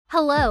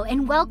Hello,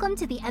 and welcome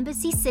to the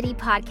Embassy City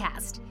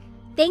podcast.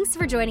 Thanks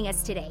for joining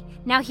us today.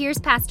 Now here's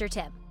Pastor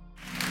Tim.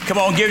 Come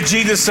on, give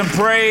Jesus some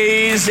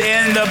praise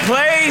in the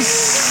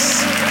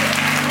place.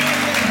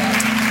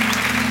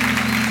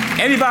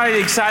 Anybody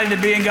excited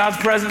to be in God's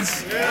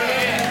presence?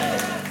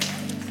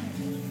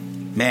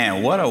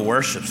 Man, what a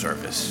worship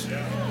service.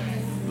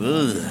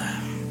 Ugh.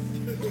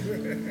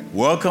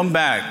 Welcome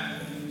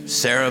back,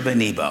 Sarah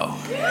Benebo.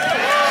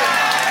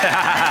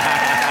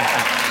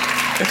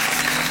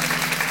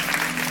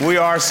 We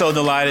are so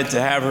delighted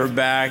to have her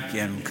back,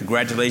 and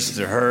congratulations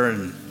to her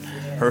and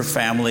her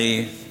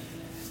family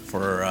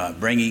for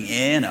bringing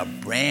in a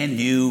brand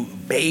new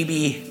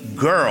baby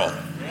girl.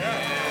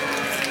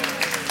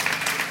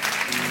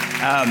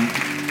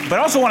 But I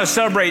also want to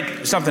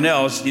celebrate something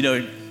else. You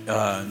know,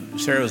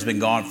 Sarah has been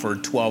gone for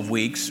 12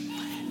 weeks,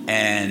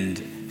 and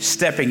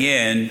stepping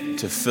in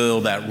to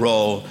fill that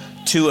role,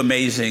 two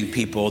amazing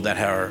people that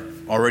are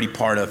already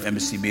part of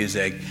Embassy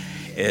Music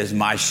is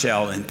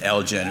Michelle and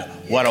Elgin.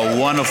 What a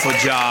wonderful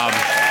job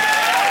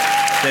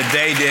that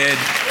they did.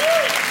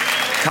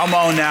 Come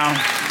on now.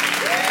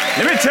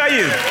 Let me tell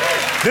you,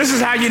 this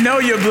is how you know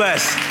you're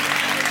blessed.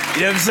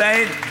 You know what I'm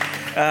saying?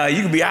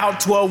 You can be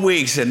out 12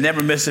 weeks and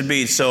never miss a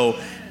beat. So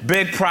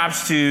big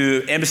props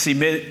to Embassy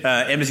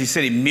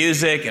City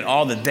Music and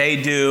all that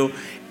they do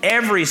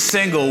every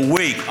single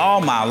week. Oh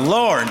my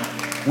Lord,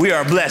 we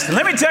are blessed. And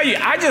let me tell you,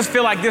 I just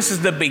feel like this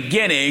is the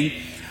beginning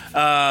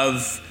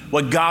of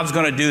what God's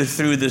going to do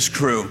through this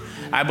crew.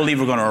 I believe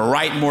we're going to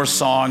write more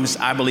songs.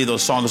 I believe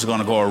those songs are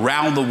going to go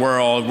around the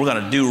world. We're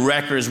going to do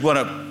records. The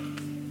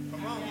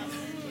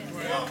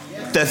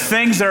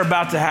things that are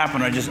about to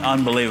happen are just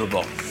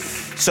unbelievable.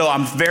 So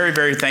I'm very,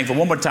 very thankful.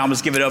 One more time,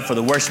 let's give it up for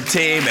the worship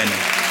team. And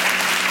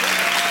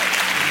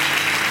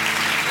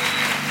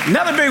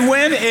another big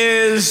win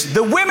is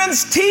the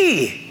women's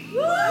tea.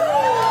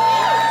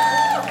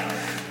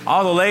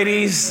 All the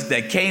ladies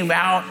that came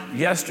out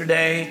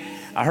yesterday,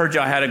 I heard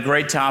y'all had a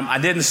great time. I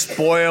didn't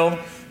spoil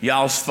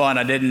y'all's fun.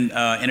 I didn't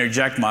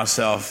interject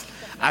myself.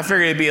 I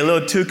figured it'd be a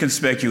little too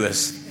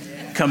conspicuous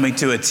coming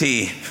to a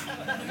tea.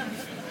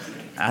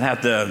 I'd have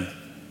to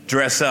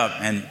dress up,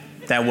 and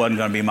that wasn't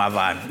going to be my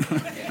vibe.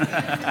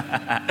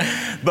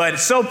 But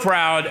so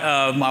proud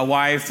of my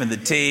wife and the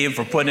team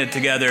for putting it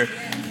together.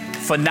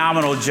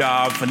 Phenomenal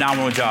job.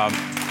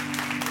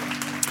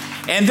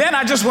 And then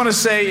I just want to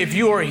say, if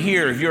you are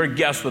here, if you're a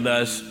guest with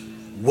us,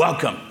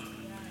 welcome.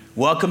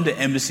 Welcome to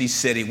Embassy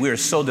City. We are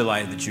so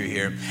delighted that you're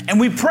here. And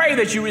we pray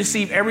that you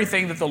receive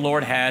everything that the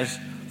Lord has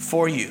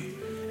for you.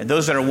 And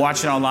those that are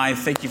watching online,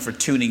 thank you for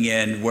tuning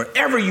in.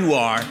 Wherever you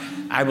are,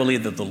 I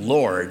believe that the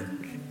Lord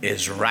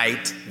is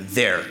right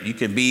there. You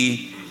can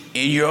be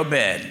in your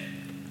bed,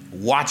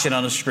 watching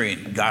on the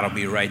screen. God will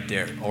be right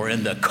there. Or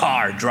in the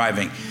car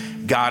driving.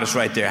 God is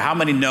right there. How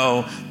many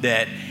know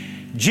that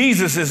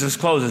Jesus is as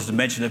close as the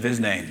mention of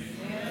his name?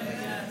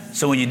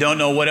 So when you don't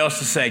know what else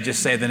to say,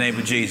 just say the name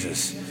of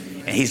Jesus.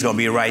 And he's going to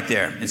be right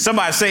there. And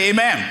somebody say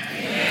amen.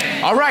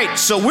 Amen. All right,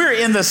 so we're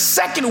in the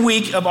second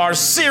week of our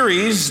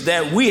series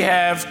that we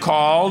have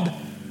called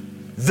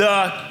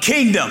The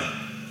Kingdom.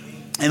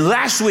 And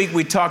last week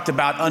we talked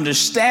about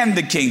understand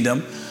the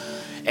kingdom.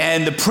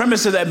 And the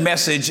premise of that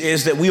message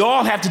is that we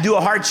all have to do a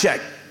heart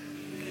check.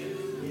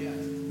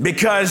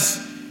 Because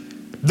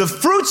the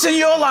fruits in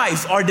your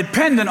life are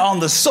dependent on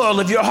the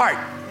soil of your heart.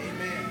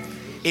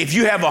 If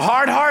you have a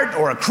hard heart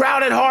or a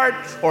crowded heart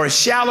or a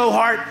shallow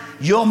heart,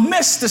 you'll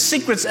miss the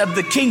secrets of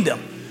the kingdom.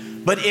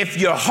 But if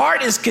your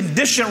heart is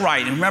conditioned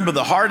right, and remember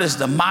the heart is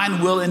the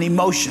mind, will, and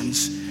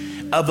emotions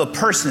of a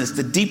person. It's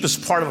the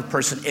deepest part of a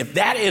person. If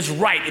that is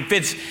right, if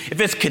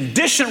it's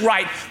conditioned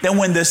right, then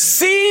when the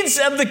seeds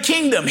of the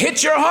kingdom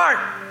hit your heart,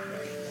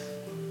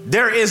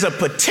 there is a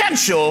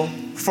potential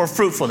for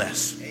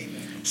fruitfulness.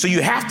 So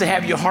you have to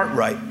have your heart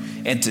right.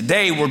 And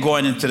today we're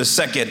going into the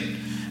second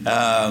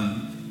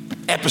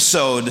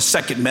episode, the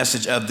second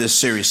message of this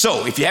series.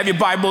 So if you have your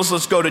Bibles,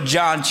 let's go to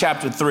John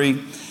chapter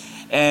 3.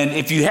 And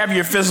if you have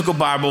your physical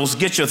Bibles,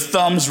 get your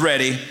thumbs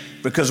ready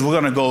because we're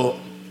going to go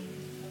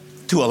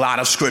to a lot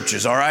of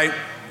scriptures, all right?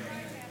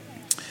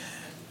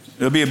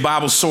 It'll be a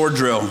Bible sword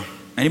drill.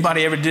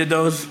 Anybody ever did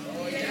those?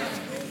 Oh, yeah.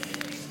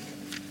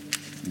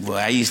 Well,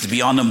 I used to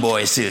be on them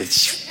boys too.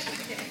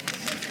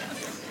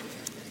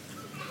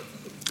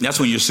 That's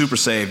when you're super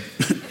saved.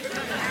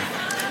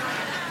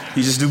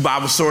 You just do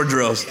Bible sword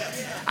drills.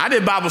 I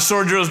did Bible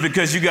sword drills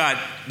because you got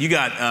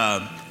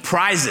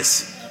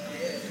prizes.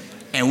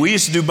 And we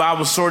used to do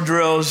Bible sword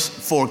drills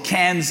for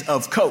cans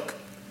of Coke.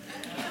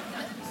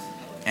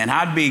 And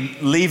I'd be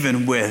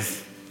leaving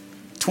with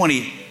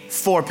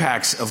 24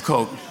 packs of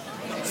Coke,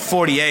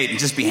 48, and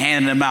just be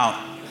handing them out.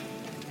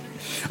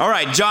 All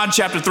right, John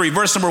chapter 3,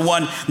 verse number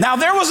 1. Now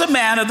there was a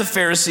man of the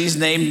Pharisees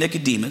named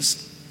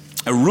Nicodemus,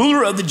 a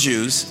ruler of the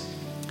Jews.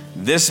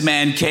 This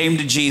man came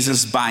to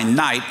Jesus by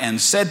night and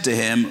said to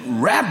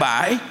him,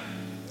 Rabbi,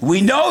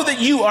 we know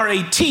that you are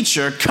a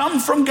teacher come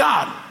from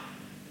God.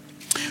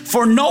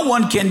 For no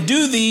one can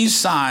do these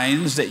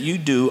signs that you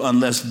do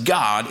unless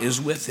God is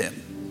with him.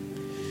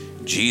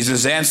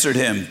 Jesus answered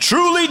him,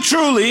 Truly,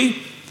 truly,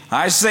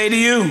 I say to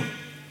you,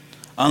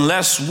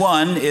 unless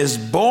one is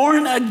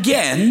born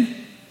again,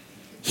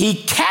 he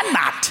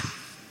cannot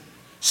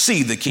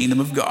see the kingdom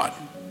of God.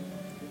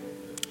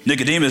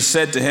 Nicodemus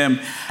said to him,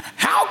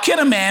 how can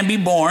a man be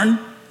born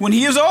when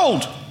he is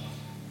old?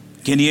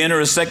 Can he enter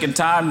a second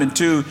time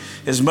into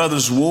his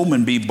mother's womb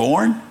and be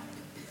born?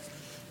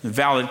 A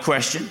valid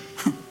question.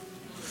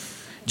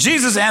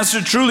 Jesus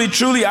answered, truly,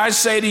 truly, I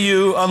say to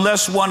you,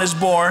 unless one is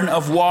born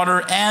of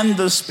water and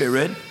the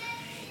Spirit,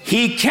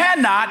 he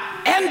cannot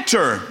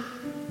enter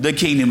the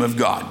kingdom of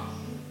God.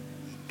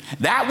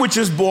 That which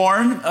is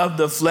born of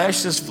the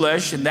flesh is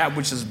flesh, and that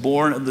which is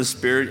born of the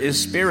Spirit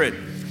is spirit.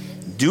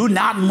 Do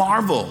not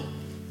marvel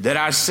that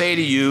I say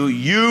to you,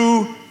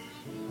 you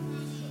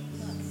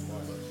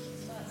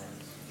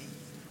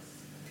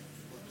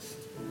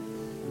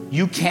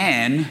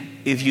can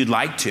if you'd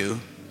like to.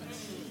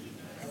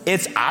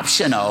 It's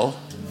optional.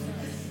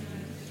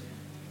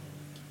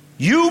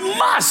 You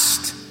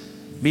must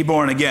be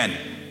born again.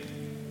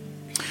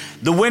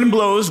 The wind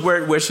blows where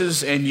it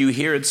wishes, and you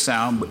hear its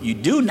sound, but you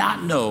do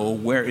not know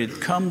where it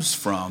comes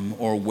from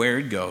or where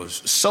it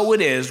goes. So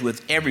it is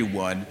with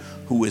everyone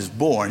who is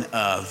born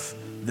of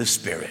the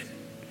Spirit.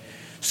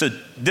 So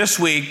this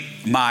week,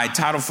 my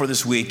title for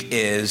this week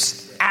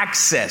is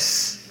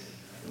Access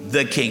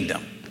the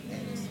Kingdom.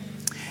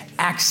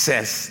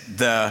 Access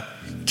the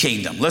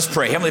kingdom. Let's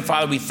pray. Heavenly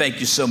Father, we thank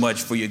you so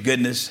much for your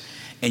goodness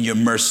and your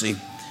mercy.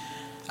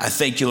 I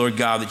thank you, Lord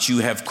God, that you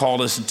have called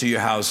us into your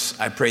house.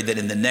 I pray that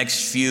in the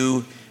next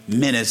few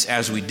minutes,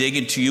 as we dig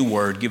into your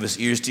word, give us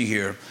ears to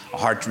hear, a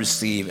heart to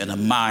receive, and a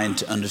mind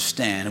to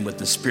understand what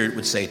the Spirit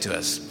would say to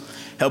us.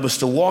 Help us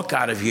to walk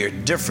out of here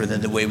different than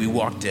the way we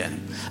walked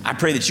in. I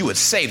pray that you would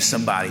save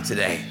somebody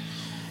today.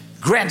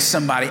 Grant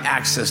somebody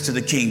access to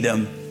the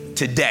kingdom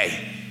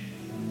today.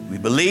 We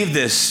believe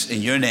this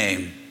in your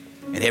name.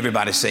 And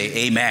everybody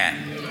say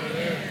amen.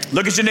 Amen.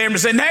 Look at your neighbor and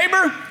say,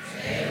 neighbor,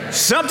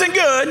 something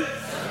good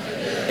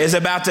is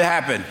about to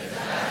happen.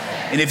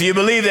 And if you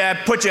believe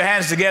that, put your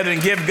hands together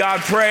and give God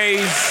praise.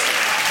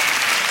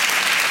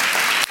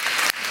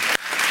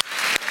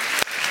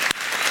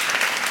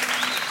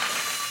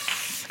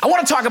 I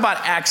want to talk about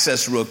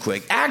access real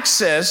quick.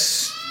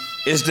 Access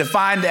is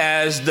defined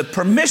as the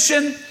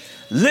permission,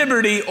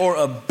 liberty, or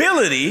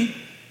ability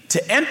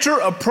to enter,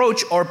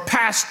 approach, or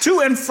pass to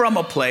and from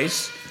a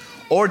place,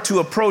 or to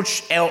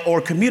approach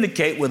or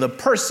communicate with a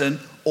person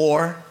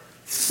or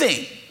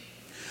thing.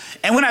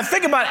 And when I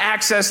think about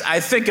access, I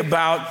think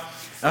about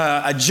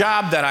a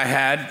job that I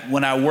had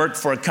when I worked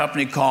for a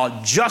company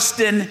called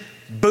Justin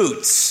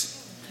Boots.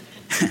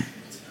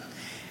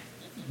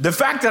 The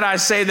fact that I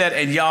say that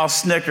and y'all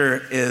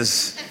snicker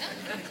is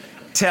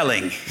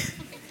telling.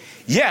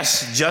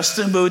 Yes,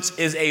 Justin Boots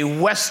is a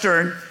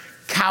Western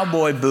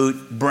cowboy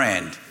boot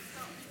brand.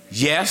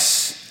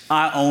 Yes,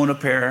 I own a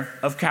pair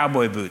of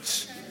cowboy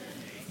boots.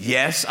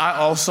 Yes, I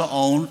also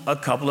own a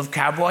couple of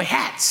cowboy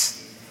hats.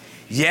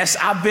 Yes,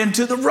 I've been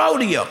to the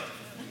rodeo.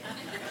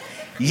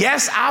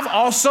 Yes, I've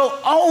also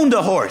owned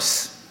a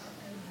horse.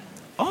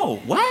 Oh,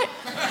 what?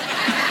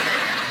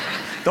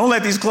 Don't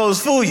let these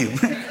clothes fool you.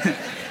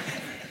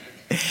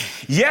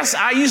 Yes,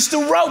 I used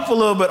to rope a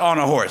little bit on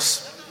a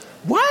horse.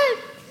 What?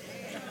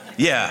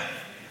 Yeah,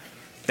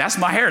 that's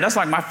my heritage. That's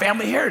like my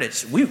family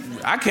heritage.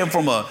 I came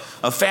from a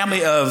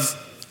family of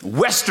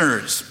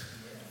Westerners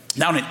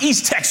down in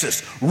East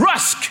Texas,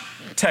 Rusk,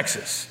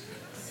 Texas.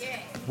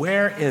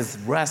 Where is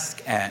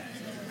Rusk at?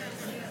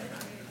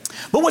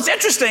 But what's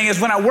interesting is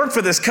when I worked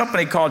for this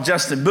company called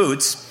Justin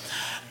Boots,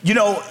 you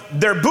know,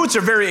 their boots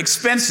are very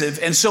expensive.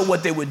 And so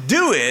what they would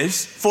do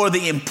is for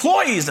the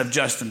employees of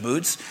Justin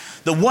Boots,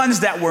 the ones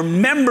that were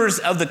members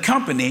of the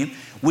company,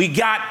 we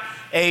got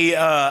a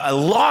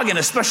login,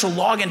 a special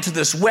login to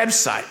this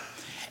website.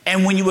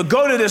 And when you would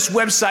go to this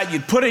website,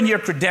 you'd put in your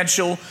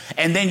credential,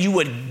 and then you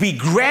would be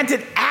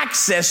granted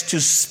access to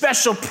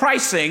special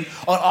pricing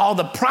on all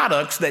the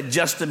products that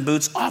Justin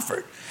Boots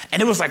offered. And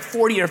it was like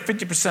 40 or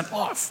 50%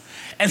 off.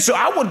 And so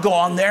I would go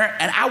on there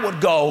and I would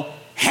go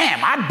ham.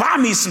 I'd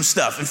buy me some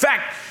stuff. In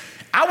fact,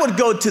 I would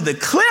go to the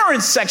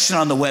clearance section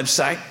on the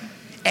website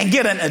and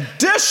get an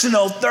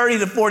additional 30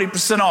 to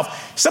 40%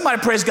 off.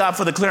 Somebody praise God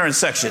for the clearance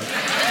section.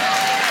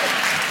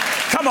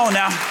 Come on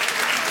now.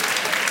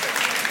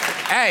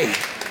 Hey,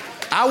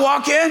 I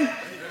walk in,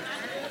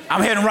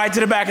 I'm heading right to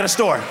the back of the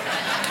store.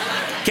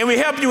 Can we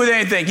help you with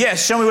anything?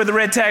 Yes, show me where the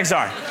red tags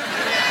are.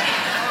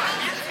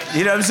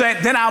 You know what I'm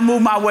saying? Then I'll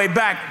move my way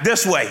back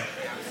this way.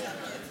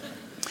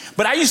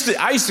 But I used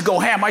to go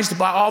ham. I used to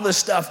buy all this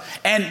stuff.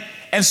 And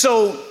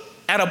so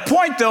at a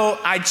point, though,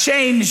 I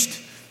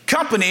changed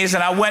companies,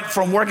 and I went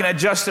from working at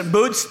Justin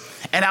Boots,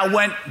 and I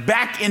went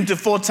back into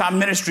full-time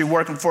ministry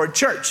working for a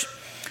church.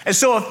 And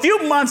so a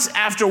few months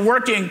after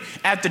working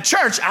at the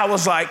church, I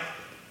was like,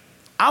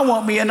 I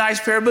want me a nice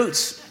pair of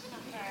boots.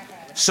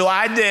 So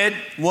I did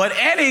what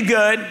any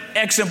good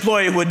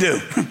ex-employee would do.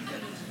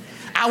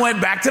 I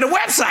went back to the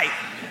website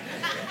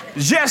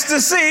just to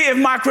see if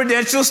my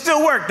credentials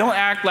still work. Don't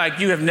act like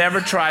you have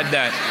never tried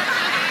that.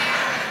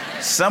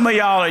 Some of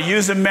y'all are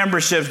using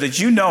memberships that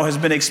you know has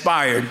been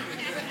expired.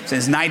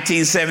 since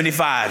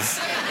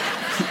 1975.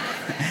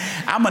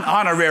 I'm an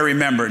honorary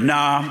member.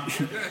 Nah,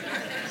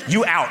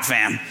 you out,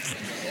 fam.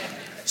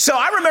 So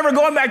I remember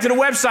going back to the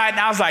website and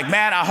I was like,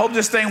 man, I hope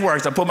this thing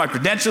works. I put my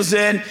credentials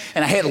in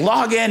and I hit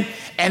login,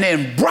 and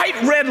in bright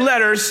red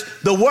letters,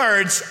 the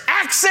words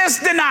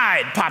access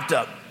denied popped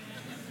up.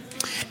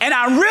 And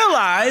I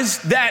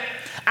realized that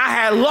I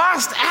had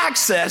lost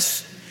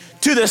access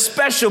to the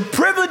special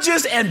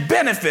privileges and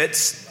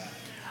benefits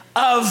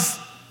of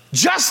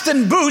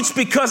Justin Boots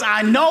because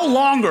I no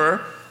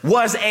longer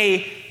was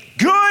a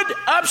good,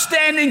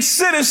 upstanding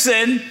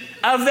citizen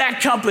of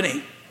that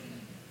company.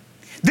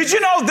 Did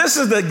you know this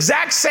is the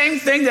exact same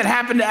thing that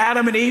happened to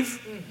Adam and Eve?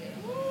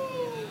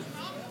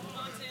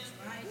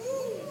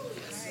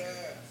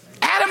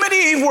 Adam and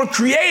Eve were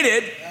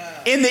created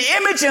in the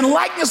image and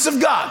likeness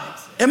of God.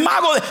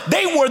 Imago,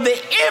 they were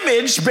the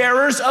image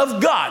bearers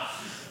of God.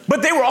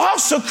 But they were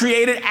also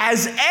created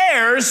as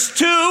heirs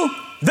to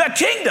the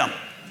kingdom.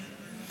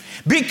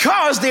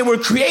 Because they were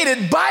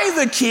created by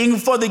the king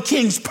for the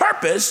king's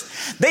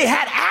purpose, they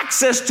had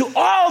access to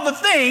all the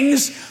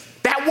things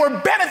that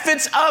were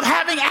benefits of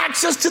having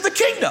access to the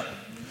kingdom.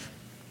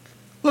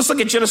 Let's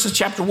look at Genesis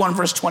chapter 1,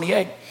 verse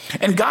 28.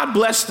 And God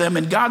blessed them,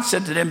 and God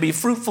said to them, be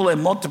fruitful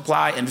and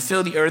multiply and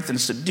fill the earth and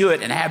subdue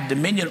it and have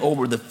dominion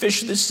over the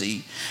fish of the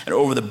sea and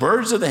over the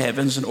birds of the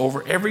heavens and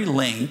over every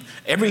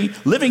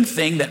living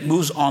thing that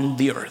moves on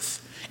the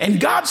earth. And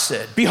God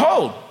said,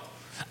 behold,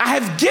 I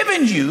have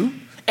given you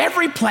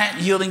every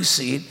plant yielding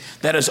seed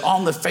that is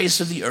on the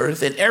face of the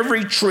earth, and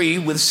every tree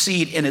with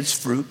seed in its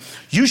fruit.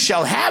 You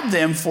shall have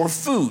them for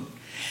food.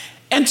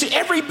 And to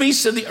every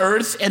beast of the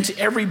earth, and to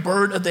every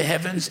bird of the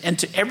heavens, and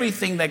to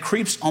everything that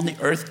creeps on the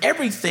earth,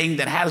 everything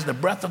that has the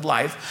breath of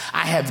life,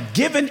 I have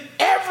given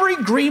every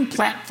green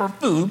plant for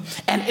food,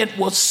 and it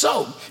was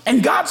so.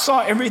 And God saw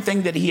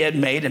everything that he had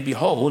made, and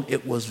behold,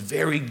 it was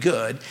very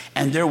good.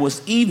 And there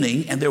was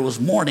evening, and there was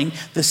morning,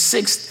 the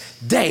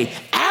sixth day.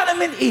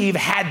 Adam and Eve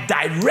had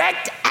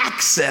direct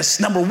access,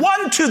 number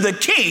one, to the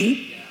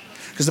king,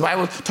 because the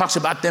Bible talks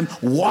about them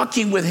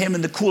walking with him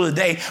in the cool of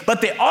the day, but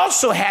they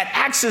also had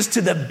access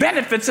to the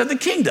benefits of the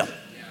kingdom.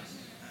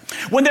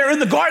 When they're in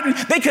the garden,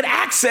 they could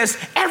access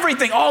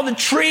everything, all the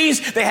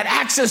trees. They had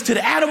access to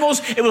the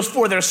animals. It was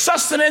for their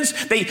sustenance.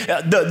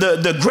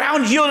 The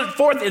ground yielded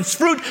forth its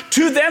fruit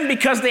to them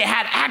because they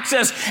had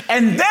access.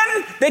 And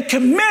then they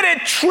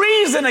committed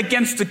treason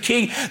against the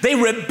king. They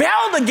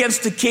rebelled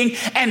against the king,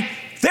 and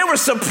they were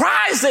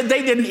surprised that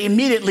they didn't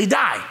immediately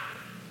die.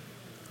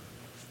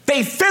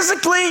 They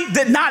physically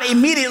did not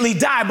immediately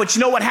die, but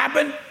you know what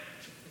happened?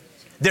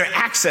 Their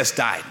access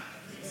died.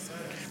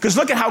 Because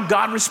look at how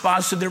God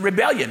responds to their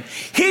rebellion.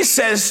 He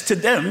says to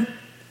them,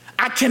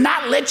 I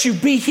cannot let you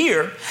be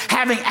here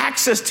having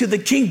access to the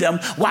kingdom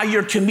while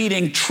you're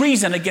committing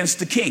treason against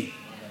the king.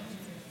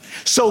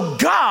 So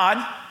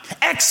God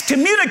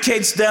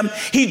excommunicates them.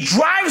 He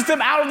drives them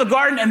out of the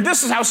garden. And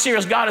this is how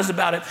serious God is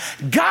about it.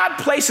 God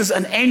places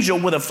an angel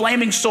with a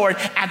flaming sword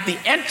at the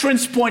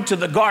entrance point to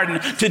the garden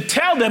to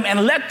tell them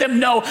and let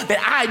them know that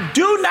I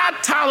do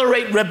not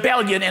tolerate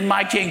rebellion in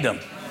my kingdom.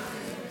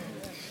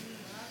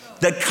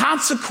 The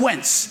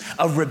consequence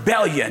of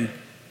rebellion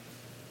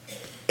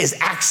is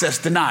access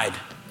denied.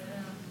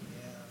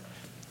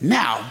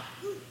 Now,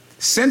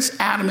 since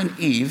Adam and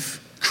Eve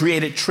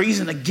created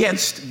treason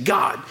against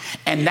God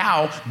and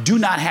now do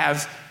not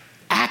have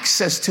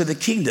access to the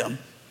kingdom,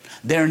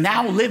 they're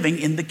now living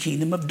in the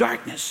kingdom of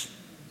darkness.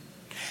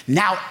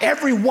 Now,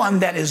 everyone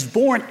that is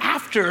born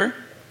after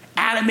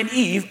Adam and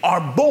Eve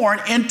are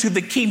born into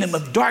the kingdom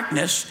of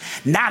darkness,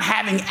 not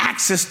having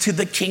access to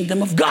the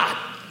kingdom of God.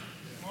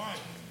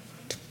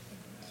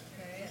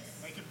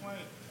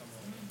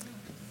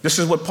 This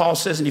is what Paul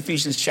says in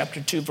Ephesians chapter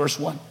 2, verse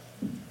 1.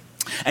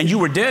 And you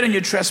were dead in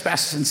your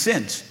trespasses and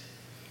sins,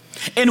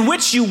 in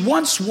which you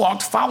once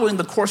walked, following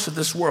the course of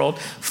this world,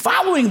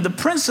 following the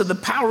prince of the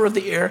power of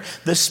the air,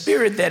 the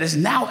spirit that is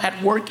now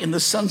at work in the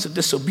sons of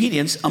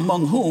disobedience,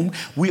 among whom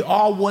we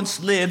all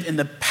once lived in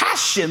the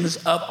passions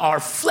of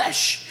our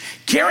flesh,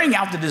 carrying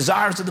out the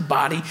desires of the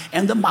body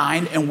and the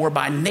mind, and were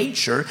by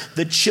nature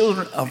the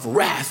children of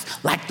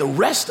wrath, like the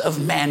rest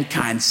of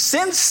mankind.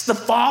 Since the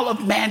fall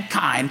of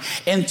mankind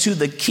into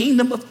the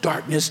kingdom of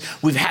darkness,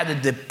 we've had to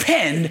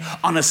depend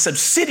on a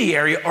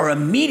subsidiary or a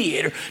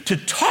mediator to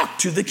talk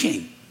to the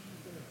king.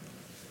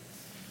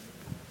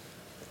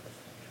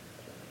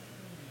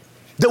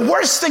 The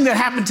worst thing that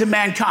happened to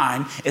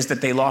mankind is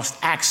that they lost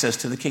access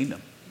to the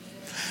kingdom.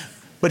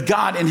 But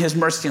God, in his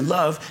mercy and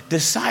love,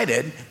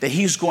 decided that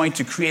he's going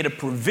to create a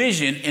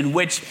provision in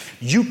which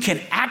you can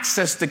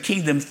access the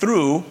kingdom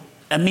through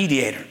a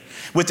mediator.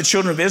 With the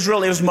children of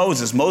Israel, it was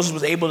Moses. Moses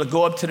was able to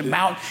go up to the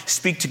mount,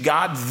 speak to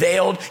God,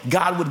 veiled.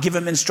 God would give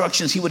him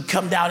instructions. He would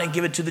come down and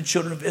give it to the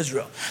children of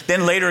Israel.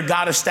 Then later,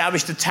 God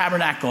established the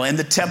tabernacle and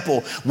the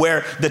temple,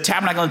 where the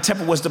tabernacle and the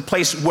temple was the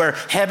place where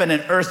heaven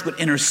and earth would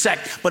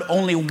intersect. But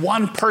only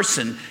one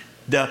person,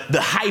 the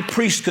high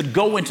priest, could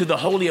go into the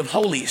Holy of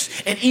Holies.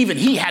 And even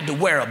he had to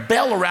wear a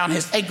bell around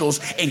his ankles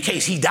in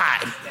case he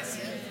died.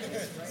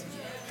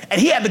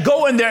 And he had to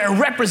go in there and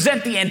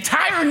represent the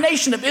entire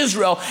nation of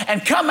Israel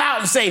and come out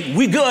and say,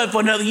 we good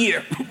for another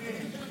year.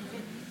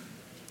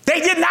 They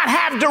did not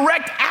have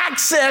direct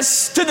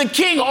access to the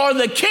king or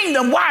the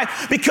kingdom. Why?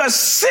 Because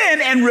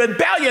sin and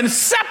rebellion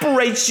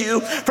separates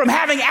you from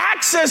having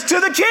access to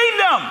the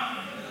kingdom.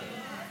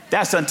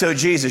 That's until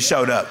Jesus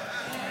showed up.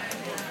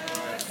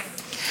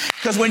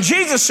 Because when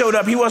Jesus showed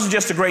up, he wasn't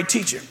just a great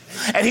teacher.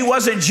 And he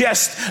wasn't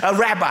just a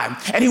rabbi.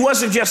 And he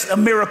wasn't just a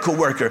miracle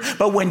worker.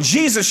 But when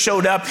Jesus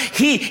showed up,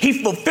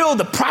 he fulfilled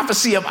the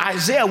prophecy of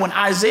Isaiah when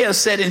Isaiah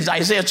said in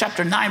Isaiah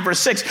chapter 9, verse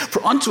 6,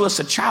 for unto us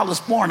a child is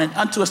born, and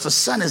unto us a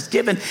son is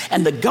given,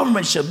 and the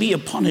government shall be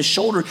upon his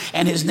shoulder,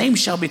 and his name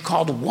shall be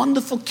called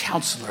Wonderful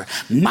Counselor,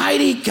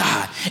 Mighty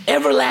God,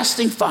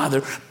 Everlasting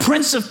Father,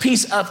 Prince of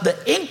Peace. Of the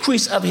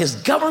increase of his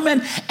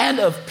government and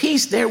of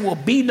peace there will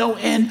be no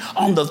end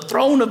on the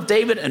throne of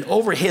David and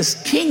over his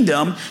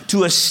kingdom,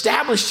 to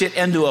establish it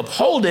and to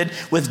uphold it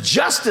with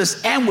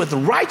justice and with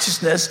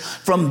righteousness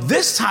from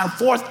this time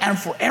forth and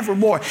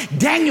forevermore.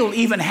 Daniel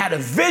even had a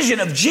vision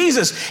of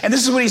Jesus. And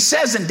this is what he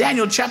says in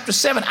Daniel chapter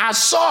 7. I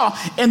saw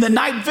in the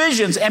night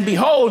visions, and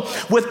behold,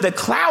 with the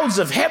clouds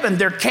of heaven,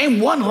 there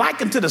came one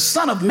like unto the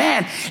Son of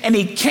Man. And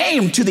he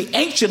came to the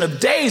Ancient of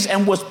Days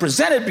and was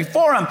presented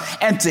before him.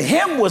 And to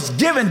him was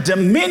given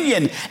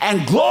dominion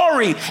and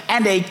glory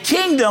and a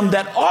kingdom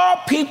that all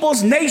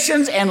peoples,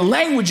 nations, and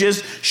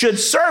languages should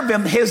serve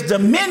him. His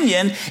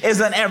dominion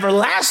is an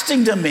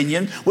everlasting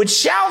dominion which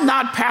shall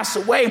not pass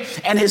away,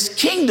 and his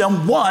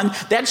kingdom one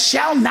that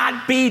shall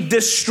not be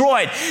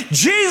destroyed.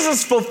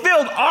 Jesus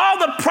fulfilled all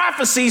the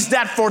prophecies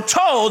that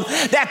foretold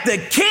that the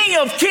King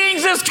of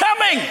Kings is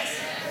coming.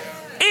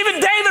 Even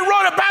David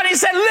wrote about it. He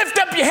said, lift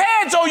up your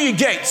heads, O ye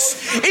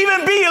gates.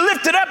 Even be ye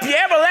lifted up, ye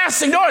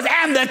everlasting doors,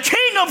 and the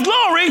King of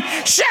glory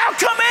shall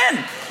come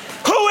in.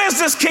 Who is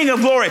this King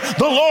of glory?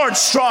 The Lord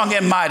strong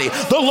and mighty,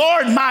 the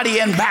Lord mighty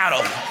in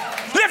battle.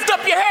 Lift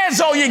up your heads,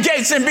 O ye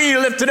gates, and be ye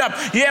lifted up,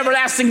 ye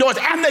everlasting doors,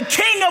 and the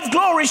King of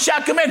glory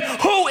shall come in.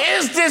 Who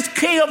is this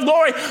King of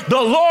glory? The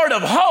Lord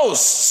of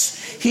hosts.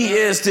 He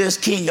is this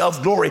King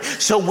of glory.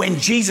 So when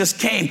Jesus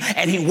came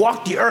and he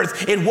walked the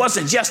earth, it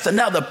wasn't just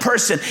another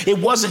person. It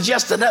wasn't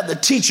just another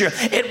teacher.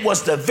 It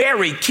was the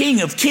very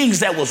King of Kings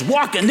that was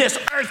walking this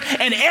earth,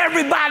 and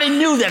everybody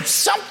knew that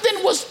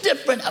something was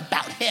different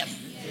about him.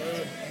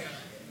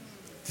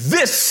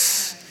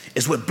 This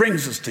is what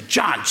brings us to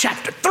John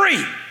chapter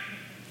 3,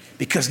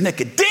 because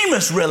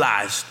Nicodemus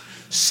realized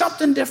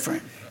something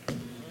different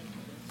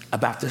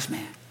about this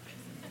man.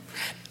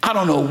 I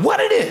don't know what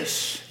it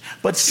is,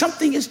 but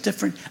something is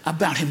different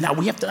about him. Now,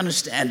 we have to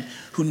understand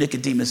who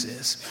Nicodemus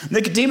is.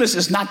 Nicodemus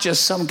is not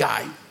just some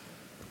guy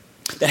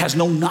that has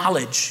no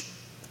knowledge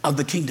of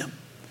the kingdom.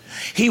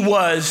 He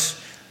was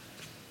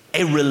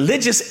a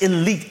religious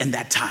elite in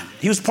that time.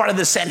 He was part of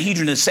the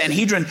Sanhedrin. The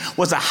Sanhedrin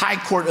was a high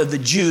court of the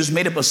Jews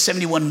made up of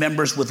 71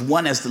 members with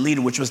one as the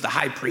leader, which was the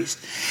high priest.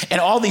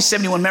 And all these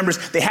 71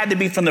 members, they had to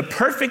be from the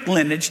perfect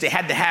lineage. They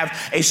had to have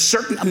a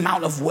certain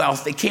amount of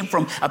wealth. They came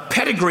from a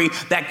pedigree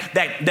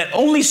that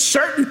only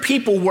certain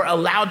people were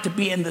allowed to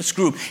be in this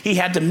group. He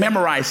had to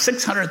memorize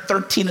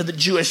 613 of the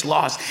Jewish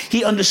laws.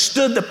 He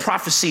understood the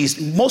prophecies,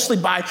 mostly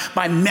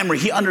by memory.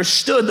 He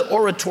understood the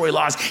oratory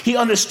laws. He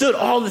understood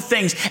all the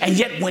things. And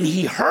yet when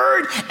he heard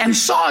and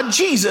saw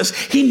Jesus,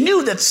 he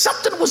knew that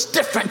something was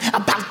different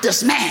about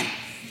this man.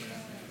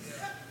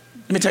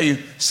 Let me tell you,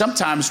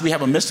 sometimes we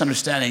have a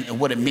misunderstanding of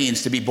what it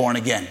means to be born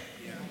again.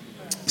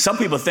 Some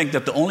people think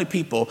that the only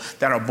people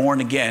that are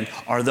born again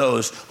are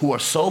those who are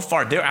so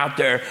far, they're out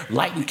there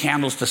lighting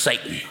candles to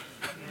Satan.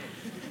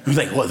 I'm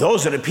like, well,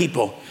 those are the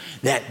people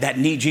that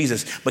need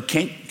Jesus. But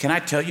can I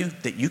tell you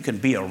that you can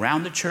be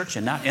around the church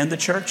and not in the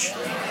church?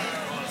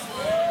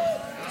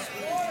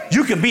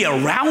 You can be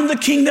around the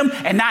kingdom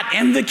and not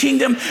in the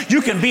kingdom.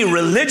 You can be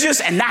religious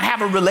and not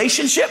have a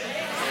relationship.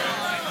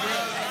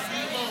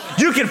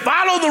 You can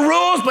follow the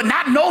rules but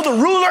not know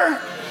the ruler.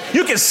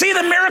 You can see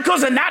the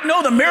miracles and not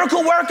know the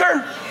miracle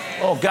worker.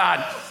 Oh,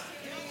 God.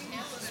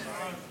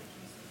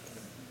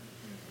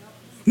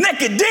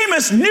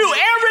 Nicodemus knew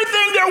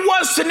everything there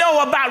was to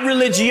know about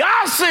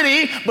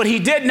religiosity, but he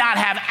did not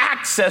have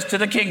access to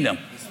the kingdom.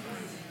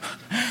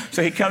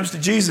 So he comes to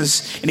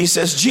Jesus and he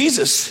says,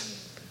 Jesus,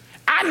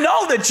 I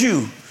know that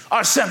you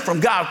are sent from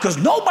God, because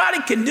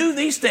nobody can do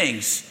these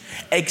things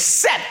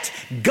except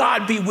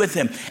God be with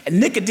him. And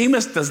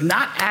Nicodemus does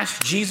not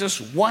ask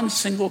Jesus one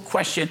single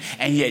question,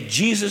 and yet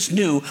Jesus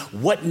knew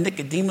what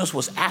Nicodemus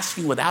was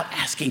asking without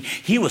asking.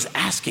 He was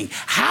asking,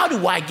 how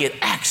do I get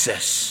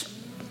access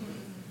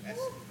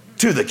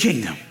to the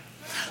kingdom?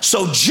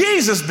 So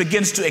Jesus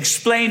begins to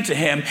explain to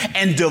him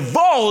and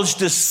divulge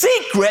the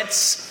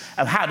secrets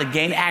of how to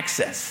gain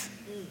access.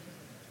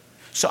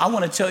 So I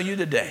want to tell you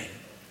today,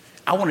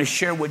 I want to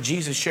share what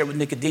Jesus shared with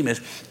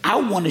Nicodemus. I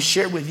want to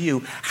share with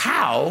you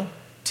how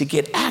to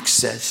get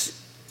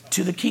access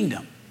to the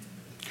kingdom.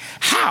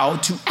 How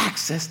to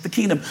access the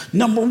kingdom.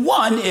 Number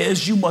one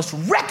is you must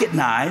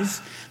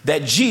recognize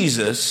that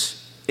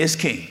Jesus is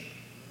king.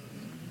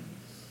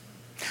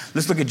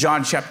 Let's look at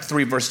John chapter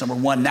 3, verse number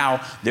 1.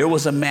 Now, there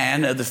was a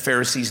man of the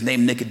Pharisees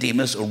named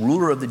Nicodemus, a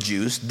ruler of the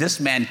Jews. This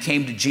man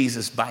came to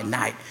Jesus by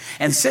night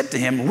and said to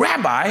him,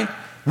 Rabbi,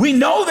 we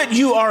know that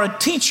you are a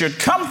teacher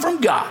come from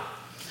God,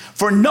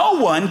 for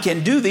no one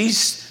can do these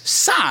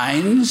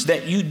signs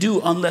that you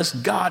do unless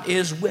God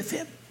is with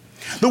him.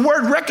 The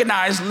word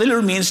recognize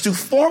literally means to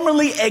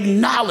formally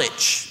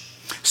acknowledge,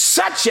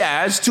 such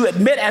as to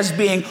admit as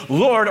being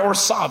Lord or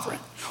sovereign,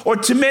 or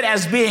to admit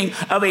as being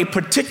of a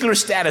particular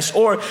status,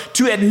 or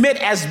to admit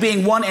as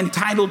being one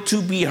entitled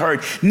to be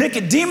heard.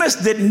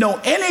 Nicodemus didn't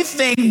know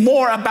anything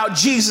more about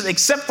Jesus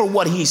except for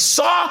what he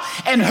saw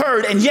and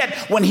heard. And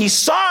yet when he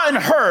saw and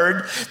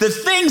heard the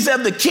things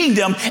of the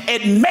kingdom,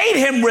 it made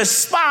him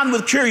respond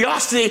with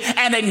curiosity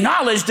and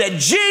acknowledge that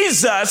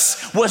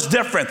Jesus was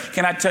different.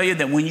 Can I tell you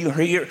that when you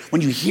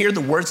hear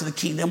the words of the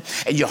kingdom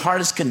and your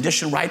heart is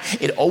conditioned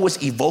right, it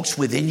always evokes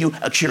within you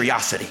a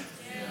curiosity.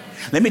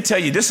 Let me tell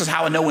you, this is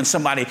how I know when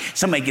somebody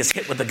gets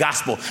hit with the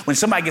gospel. When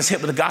somebody gets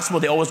hit with the gospel,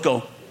 they always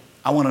go,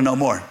 I want to know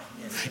more.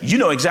 You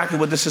know exactly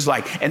what this is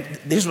like. And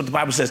this is what the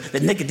Bible says,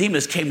 that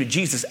Nicodemus came to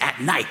Jesus at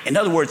night. In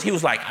other words, he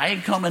was like, I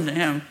ain't coming to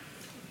him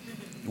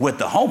with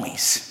the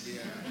homies.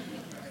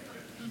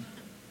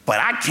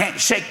 But I can't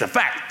shake the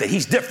fact that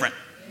he's different.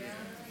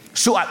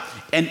 So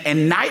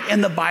and night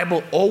in the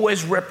Bible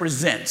always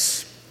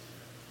represents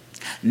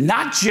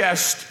not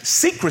just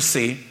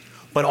secrecy,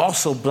 but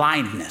also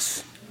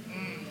blindness.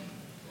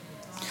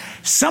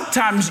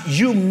 Sometimes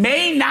you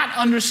may not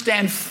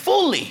understand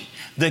fully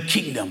the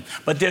kingdom,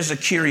 but there's a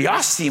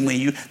curiosity in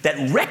you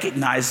that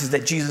recognizes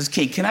that Jesus is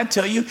king. Can I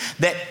tell you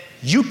that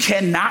you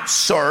cannot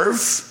serve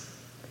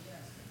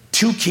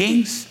two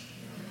kings?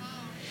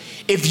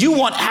 If you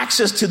want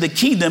access to the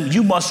kingdom,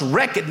 you must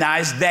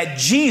recognize that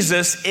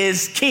Jesus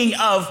is King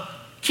of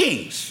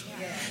Kings.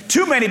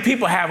 Too many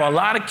people have a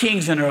lot of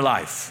kings in their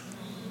life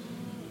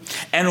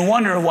and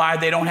wonder why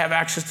they don't have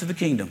access to the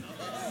kingdom.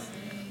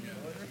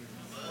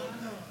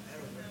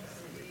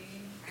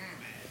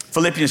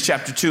 Philippians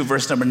chapter 2,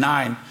 verse number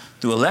 9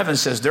 through 11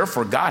 says,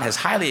 therefore God has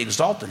highly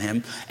exalted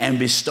him and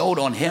bestowed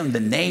on him the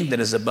name that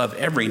is above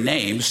every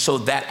name, so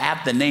that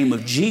at the name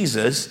of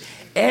Jesus,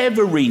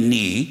 every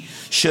knee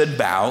should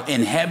bow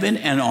in heaven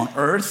and on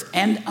earth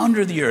and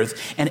under the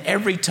earth, and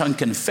every tongue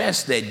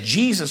confess that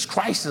Jesus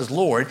Christ is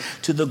Lord,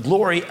 to the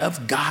glory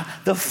of God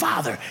the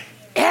Father.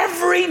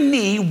 Every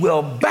knee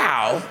will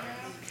bow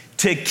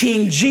to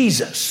King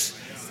Jesus.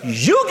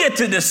 You get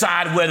to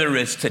decide whether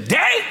it's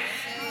today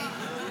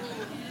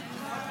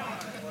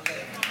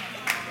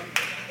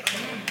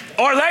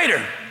or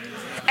later.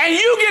 And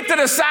you get to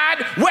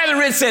decide whether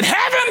it's in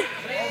heaven,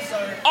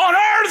 on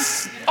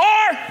earth,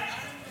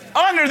 or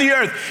under the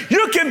earth.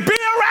 You can be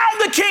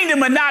around the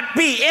kingdom and not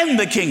be in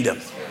the kingdom.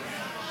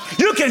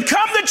 You can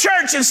come to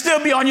church and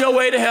still be on your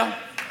way to hell.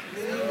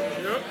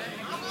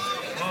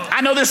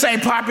 I know this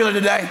ain't popular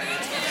today,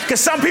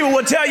 because some people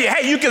will tell you,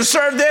 hey, you can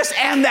serve this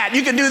and that.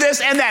 You can do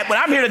this and that. But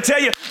I'm here to tell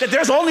you that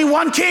there's only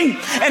one king,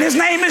 and his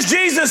name is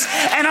Jesus.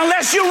 And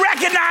unless you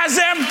recognize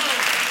him,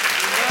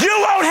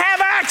 you won't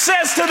have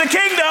access to the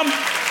kingdom.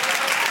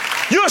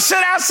 You'll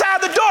sit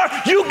outside the door.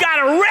 You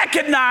got to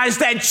recognize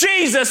that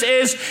Jesus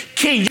is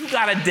king. You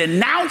got to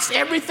denounce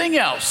everything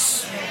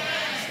else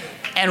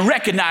and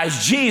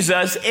recognize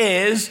Jesus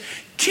is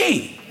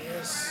king.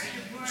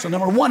 So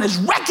number one is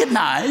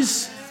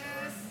recognize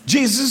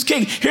Jesus is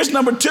king. Here's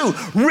number two.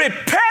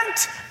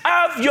 Repent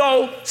of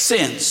your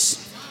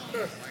sins.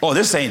 Oh,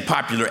 this ain't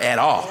popular at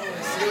all.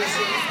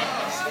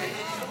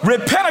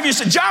 Repent of your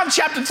sins. John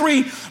chapter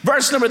 3,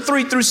 verse number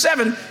 3 through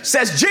 7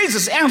 says,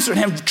 Jesus answered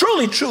him,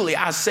 truly, truly,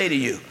 I say to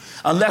you,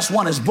 unless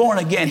one is born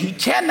again, he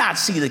cannot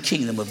see the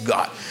kingdom of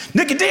God.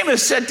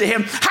 Nicodemus said to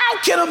him, how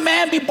can a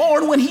man be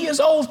born when he is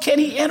old? Can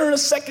he enter a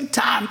second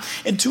time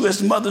into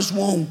his mother's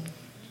womb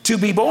to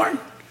be born?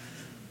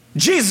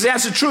 Jesus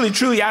answered, truly,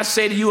 truly, I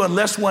say to you,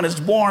 unless one is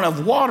born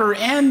of water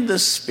and the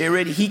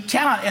Spirit, he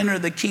cannot enter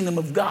the kingdom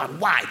of God.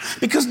 Why?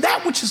 Because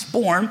that which is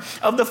born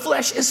of the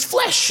flesh is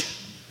flesh,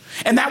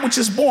 and that which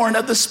is born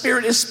of the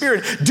Spirit is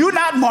spirit. Do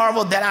not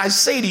marvel that I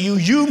say to you,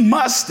 you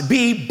must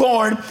be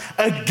born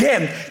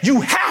again.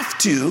 You have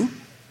to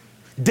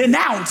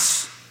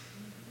denounce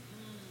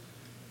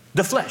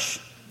the flesh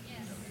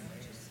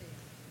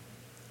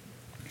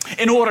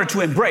in order to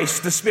embrace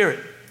the Spirit.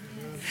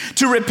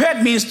 To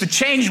repent means to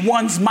change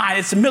one's mind.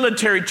 It's a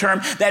military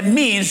term that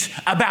means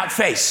about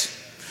face.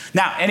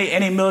 Now,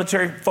 any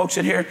military folks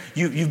in here,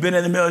 you've been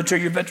in the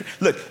military, you're a veteran.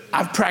 Look,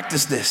 I've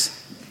practiced this.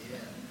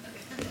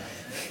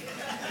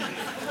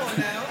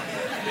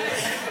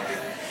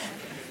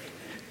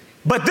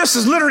 But this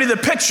is literally the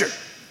picture.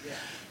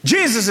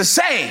 Jesus is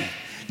saying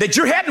that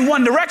you're heading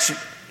one direction.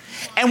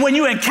 And when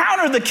you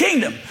encounter the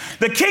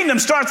kingdom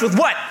starts with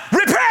what?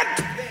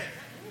 Repent!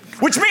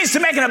 Which means to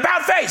make an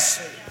about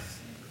face.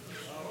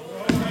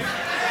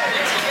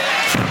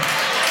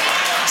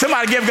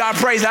 Somebody give God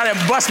praise. I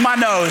didn't bust my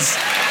nose.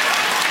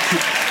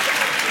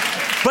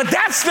 But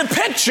that's the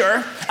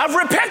picture of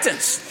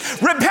repentance.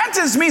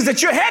 Repentance means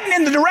that you're heading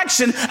in the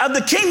direction of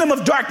the kingdom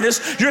of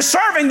darkness. You're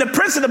serving the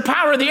prince of the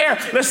power of the air.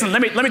 Listen,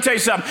 let me tell you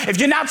something. If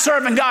you're not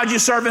serving God, you're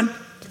serving.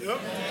 Yep.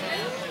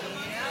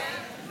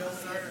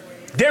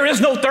 There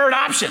is no third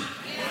option.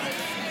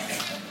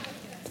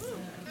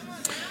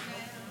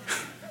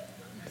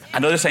 I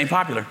know this ain't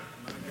popular.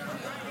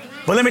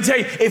 But let me tell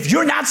you, if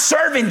you're not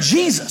serving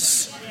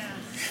Jesus,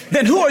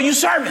 then who are you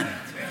serving?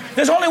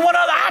 There's only one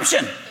other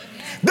option.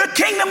 The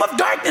kingdom of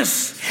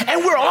darkness.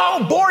 And we're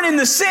all born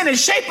into sin and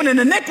shaping in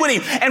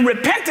iniquity. And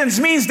repentance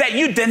means that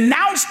you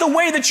denounce the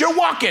way that you're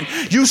walking.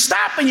 You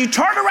stop and you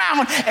turn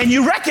around and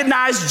you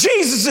recognize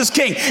Jesus is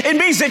king. It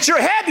means that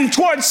you're heading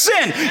towards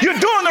sin. You're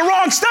doing the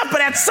wrong stuff,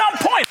 but at some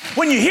point,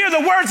 when you hear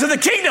the words of the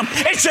kingdom,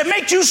 it should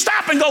make you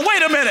stop and go,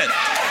 wait a minute.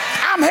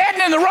 I'm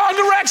heading in the wrong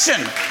direction.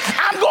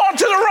 I'm going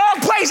to the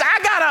wrong place. I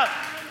gotta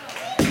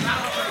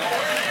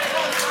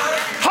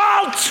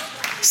halt,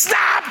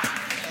 stop,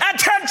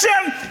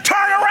 attention,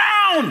 turn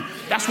around.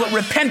 That's what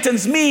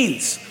repentance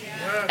means.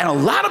 And a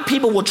lot of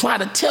people will try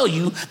to tell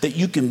you that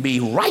you can be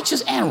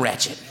righteous and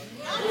ratchet.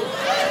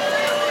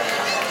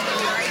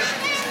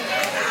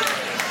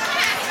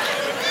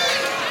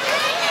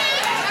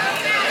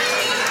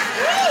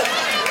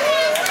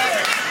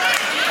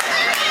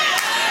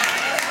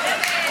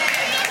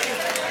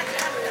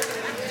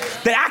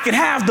 That I can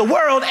have the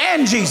world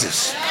and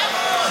Jesus.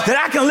 That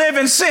I can live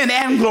in sin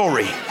and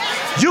glory.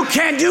 You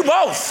can't do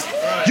both.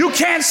 You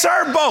can't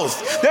serve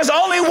both. There's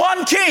only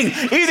one king.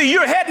 Either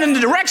you're heading in the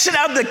direction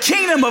of the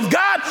kingdom of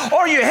God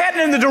or you're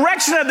heading in the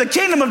direction of the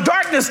kingdom of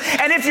darkness.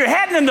 And if you're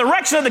heading in the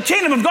direction of the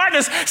kingdom of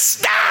darkness,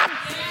 stop.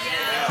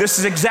 This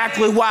is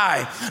exactly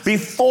why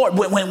before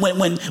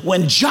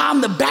when John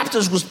the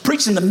Baptist was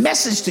preaching the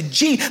message to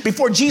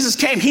before Jesus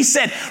came, he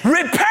said,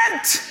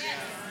 repent.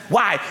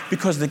 Why?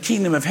 Because the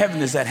kingdom of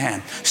heaven is at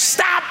hand.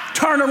 Stop,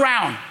 turn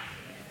around.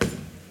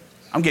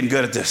 I'm getting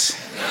good at this.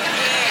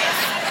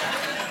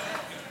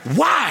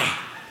 Why?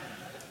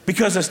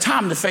 Because it's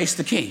time to face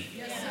the king.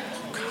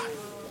 God.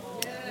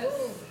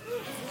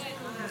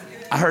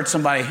 I heard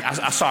somebody,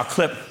 I saw a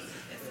clip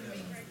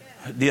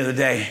the other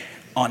day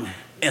on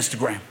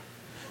Instagram,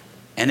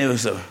 and it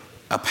was a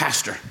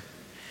pastor.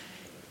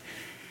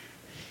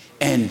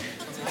 And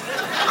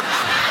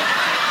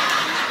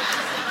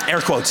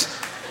air quotes.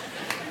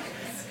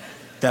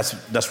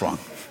 That's wrong.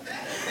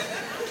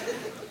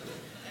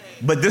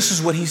 But this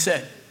is what he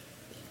said.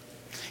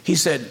 He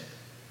said,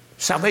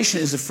 salvation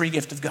is a free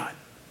gift of God.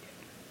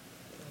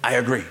 I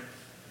agree.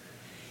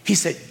 He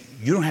said,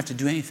 you don't have to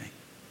do anything.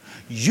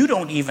 You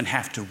don't even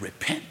have to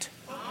repent.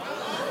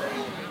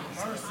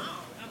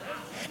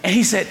 And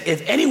he said,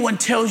 if anyone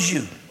tells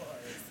you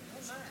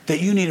that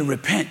you need to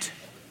repent,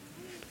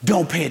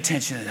 don't pay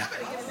attention to that.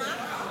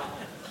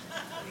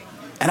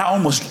 And I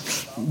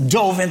almost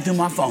dove in through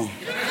my phone.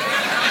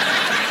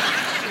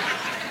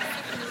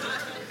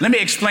 Let me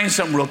explain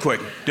something real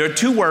quick. There are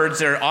two words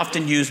that are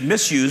often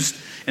misused,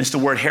 and it's the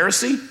word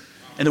heresy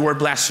and the word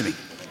blasphemy.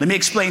 Let me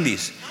explain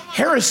these.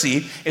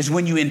 Heresy is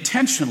when you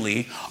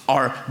intentionally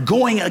are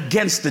going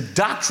against the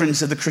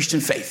doctrines of the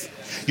Christian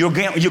faith. You're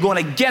going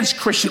against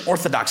Christian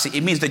orthodoxy.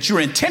 It means that you're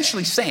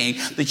intentionally saying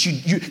that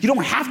you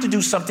don't have to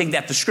do something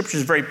that the scripture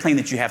is very plain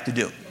that you have to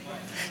do.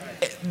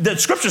 The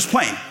scripture is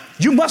plain.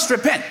 You must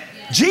repent.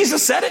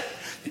 Jesus said it.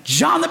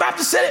 John the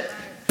Baptist said it.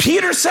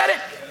 Peter said it.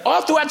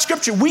 All throughout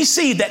scripture, we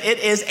see that it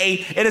is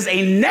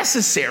a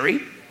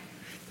necessary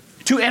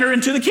to enter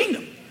into the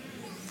kingdom.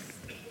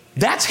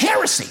 That's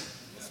heresy.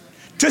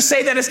 To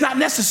say that it's not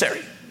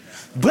necessary.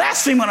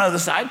 Blasphemy on the other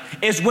side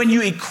is when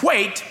you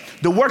equate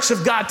the works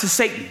of God to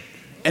Satan.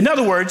 In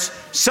other words,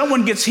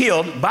 someone gets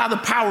healed by the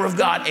power of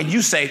God and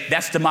you say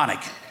that's demonic.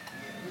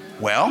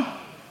 Well,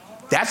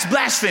 that's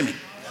blasphemy.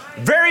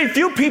 Very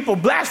few people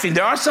blaspheme.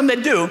 There are some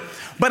that do,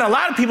 but a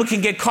lot of people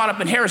can get caught up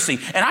in heresy.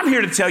 And I'm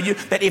here to tell you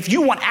that if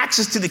you want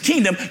access to the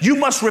kingdom, you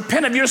must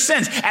repent of your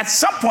sins. At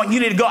some point, you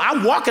need to go,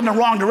 I'm walking the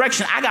wrong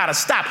direction. I got to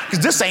stop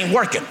because this ain't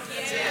working.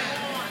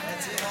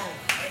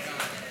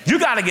 You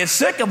got to get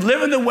sick of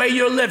living the way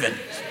you're living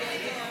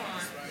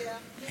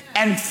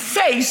and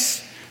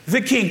face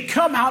the king.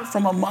 Come out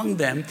from among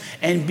them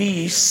and be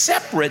ye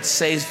separate,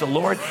 says the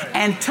Lord,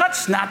 and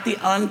touch not the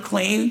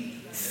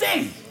unclean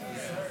thing.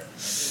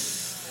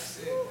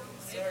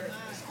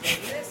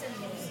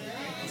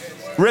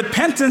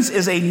 Repentance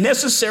is a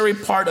necessary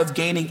part of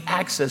gaining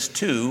access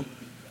to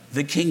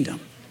the kingdom.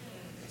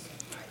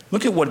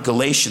 Look at what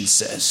Galatians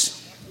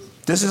says.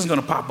 This isn't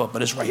going to pop up,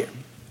 but it's right here.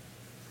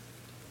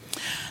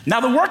 Now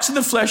the works of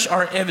the flesh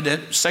are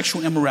evident: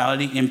 sexual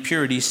immorality,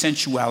 impurity,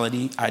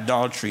 sensuality,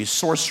 idolatry,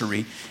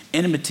 sorcery,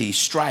 enmity,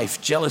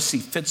 strife, jealousy,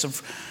 fits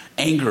of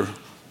anger,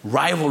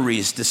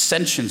 rivalries,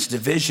 dissensions,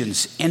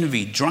 divisions,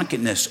 envy,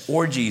 drunkenness,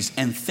 orgies,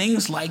 and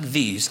things like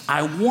these.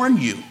 I warn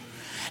you,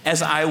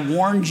 as I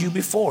warned you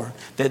before,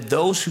 that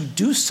those who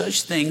do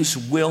such things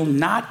will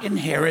not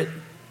inherit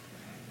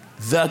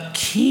the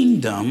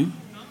kingdom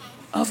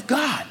of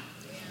God.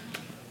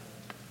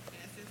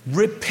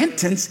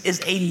 Repentance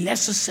is a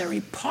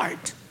necessary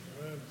part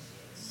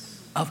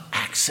of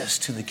access access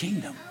to the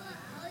kingdom.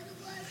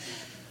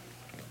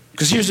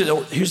 Because here's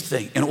the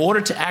thing. In order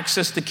to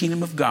access the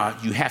kingdom of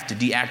God, you have to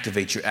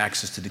deactivate your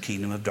access to the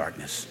kingdom of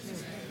darkness.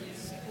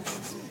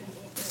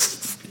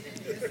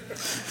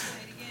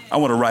 I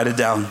want to write it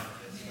down,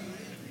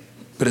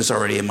 but it's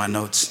already in my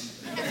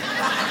notes.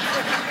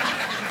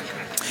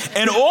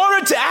 In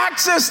order to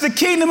access the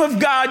kingdom of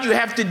God, you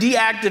have to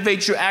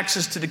deactivate your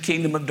access to the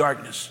kingdom of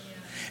darkness.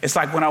 It's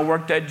like when I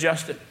worked at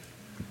Justin.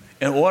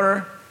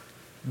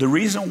 The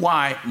reason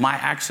why my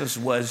access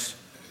was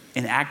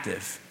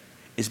inactive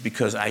is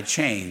because I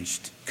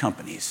changed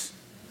companies.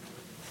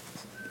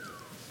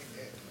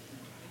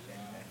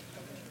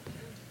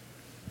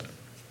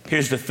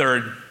 Here's the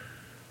third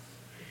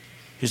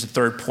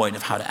point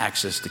of how to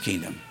access the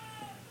kingdom.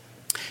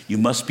 You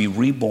must be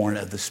reborn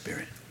of the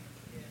Spirit.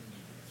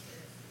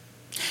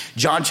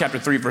 John chapter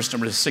 3, verse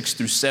number 6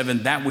 through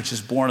 7, that which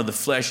is born of the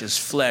flesh is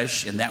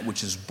flesh, and that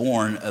which is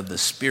born of the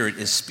Spirit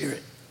is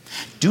spirit.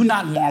 Do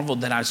not marvel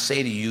that I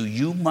say to you,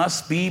 you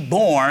must be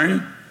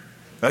born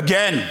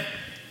again.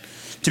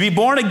 To be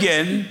born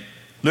again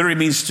literally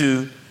means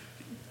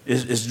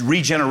is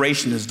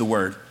regeneration is the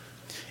word.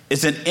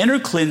 It's an inner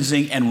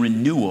cleansing and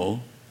renewal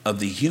of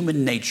the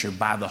human nature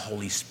by the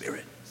Holy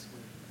Spirit.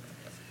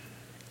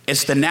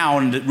 It's the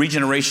noun. The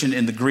regeneration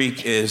in the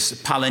Greek is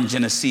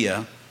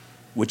palingenesia,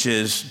 which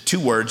is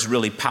two words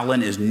really.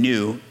 Palin is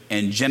new,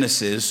 and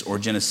genesis or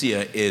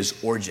genesia is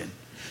origin.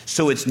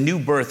 So it's new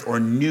birth or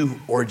new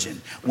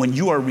origin. When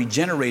you are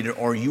regenerated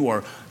or you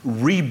are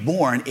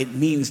reborn, it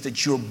means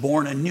that you're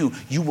born anew.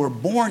 You were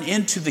born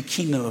into the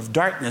kingdom of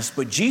darkness,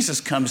 but Jesus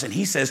comes and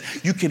he says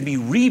you can be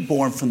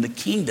reborn from the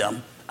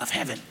kingdom of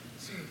heaven.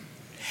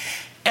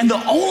 And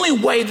the only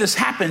way this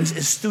happens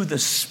is through the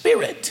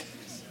Spirit,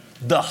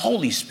 the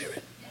Holy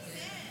Spirit.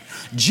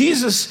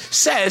 Jesus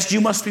says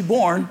you must be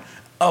born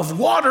of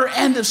water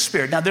and of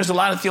spirit. Now, there's a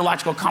lot of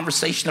theological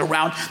conversation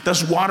around,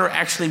 does water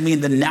actually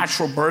mean the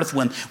natural birth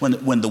when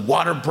the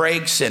water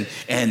breaks and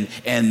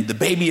the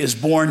baby is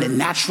born and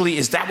naturally?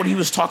 Is that what he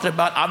was talking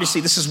about?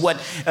 Obviously, this is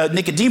what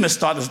Nicodemus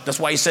thought. That's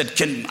why he said,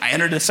 can I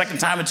enter the second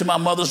time into my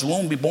mother's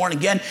womb, be born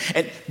again?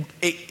 And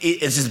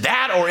is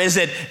that, or is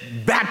it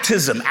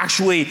baptism,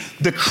 actually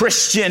the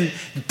Christian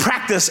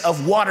practice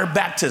of water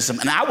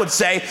baptism? And I would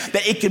say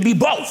that it can be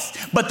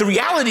both. But the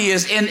reality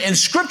is in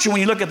Scripture,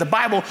 when you look at the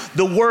Bible,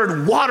 the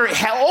word water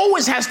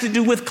always has to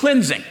do with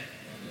cleansing.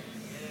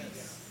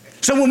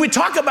 So when we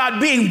talk about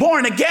being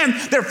born again,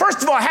 there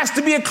first of all has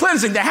to be a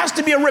cleansing. There has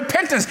to be a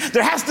repentance.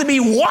 There has to be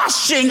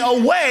washing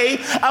away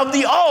of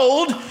the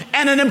old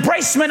and an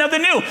embracement of the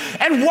new.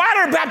 And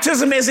water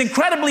baptism is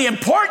incredibly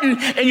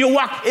important in your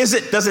walk. Does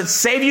it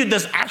save you?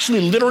 Does actually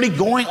literally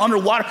going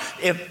underwater?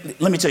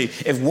 Let me tell you,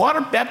 if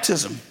water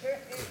baptism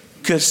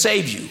could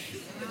save you,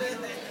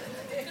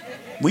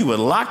 we would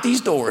lock these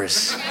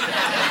doors,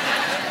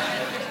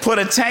 put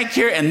a tank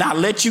here, and not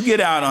let you get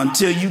out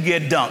until you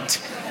get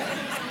dunked.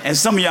 And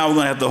some of y'all are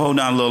going to have to hold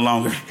on a little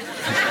longer.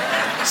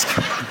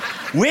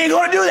 We ain't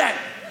going to do that.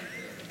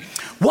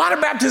 Water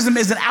baptism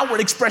is an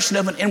outward expression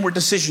of an inward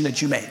decision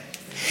that you made.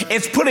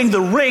 It's putting the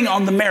ring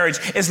on the marriage.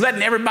 It's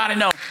letting everybody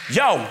know,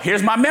 yo,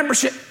 here's my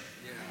membership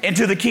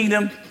into the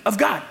kingdom of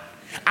God.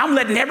 I'm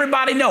letting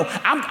everybody know.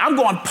 I'm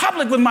going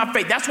public with my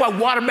faith. That's why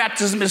water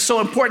baptism is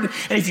so important.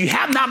 And if you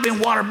have not been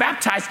water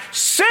baptized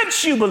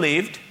since you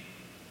believed,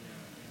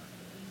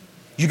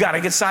 you got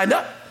to get signed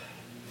up.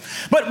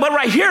 But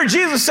right here,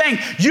 Jesus is saying,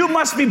 you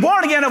must be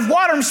born again of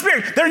water and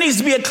spirit. There needs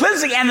to be a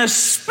cleansing, and the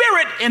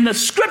Spirit in the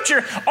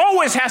Scripture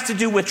always has to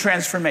do with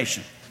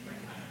transformation.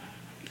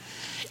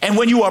 And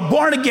when you are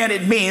born again,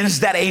 it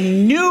means that a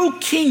new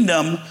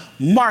kingdom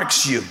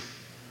marks you.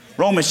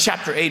 Romans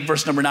chapter 8,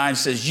 verse number 9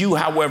 says, you,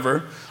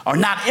 however, are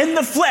not in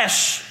the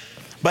flesh,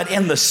 but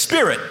in the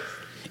Spirit,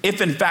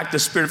 if in fact the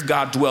Spirit of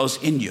God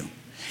dwells in you.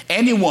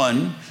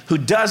 Anyone who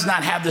does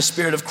not have the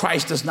Spirit of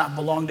Christ does not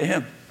belong to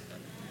him.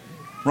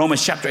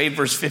 Romans chapter 8,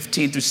 verse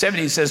 15 through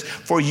 17 says,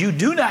 for you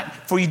did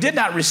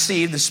not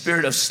receive the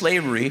spirit of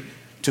slavery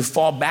to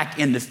fall back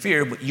into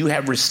fear, but you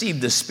have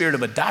received the spirit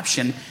of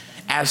adoption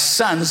as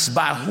sons,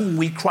 by whom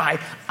we cry,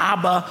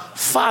 Abba,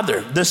 Father.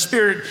 The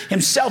Spirit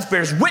himself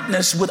bears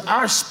witness with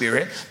our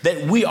spirit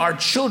that we are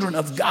children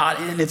of God,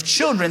 and if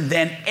children,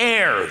 then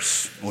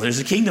heirs. Well, there's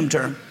a kingdom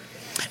term.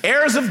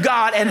 Heirs of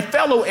God and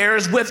fellow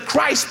heirs with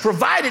Christ,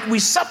 provided we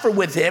suffer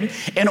with him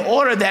in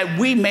order that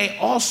we may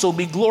also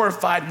be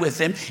glorified with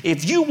him.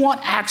 If you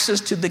want access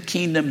to the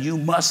kingdom, you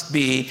must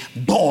be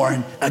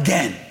born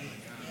again.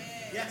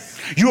 Yes.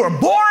 You are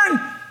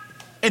born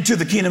into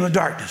the kingdom of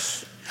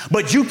darkness,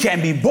 but you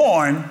can be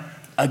born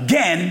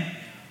again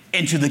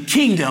into the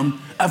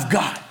kingdom of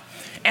God.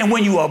 And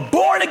when you are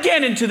born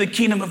again into the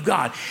kingdom of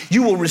God,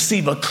 you will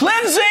receive a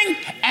cleansing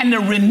and a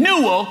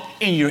renewal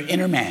in your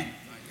inner man.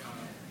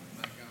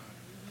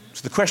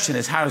 The question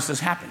is, how does this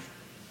happen?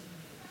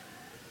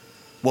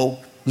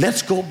 Well,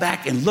 let's go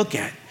back and look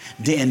at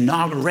the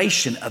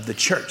inauguration of the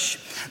church,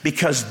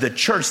 because the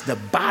church, the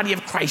body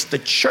of Christ, the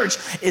church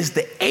is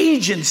the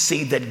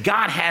agency that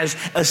God has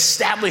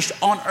established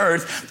on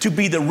earth to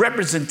be the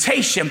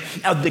representation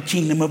of the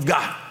kingdom of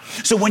God.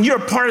 So when you're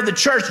part of the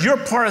church, you're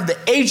part of the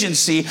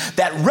agency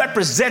that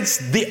represents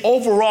the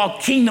overall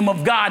kingdom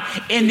of God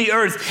in the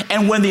earth.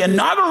 And when the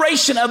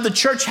inauguration of the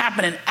church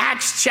happened in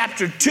Acts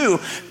chapter 2,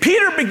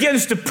 Peter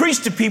begins to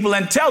preach to people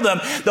and tell them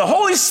the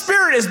Holy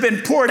Spirit has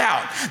been poured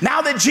out.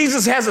 Now that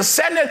Jesus has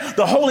ascended,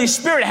 the Holy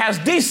Spirit has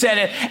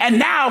descended, and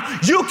now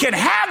you can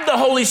have the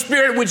Holy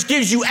Spirit, which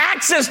gives you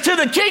access to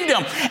the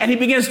kingdom. And he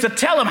begins to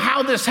tell them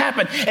how this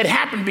happened. It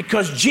happened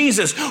because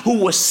Jesus, who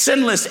was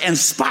sinless and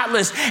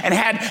spotless and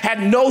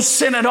had no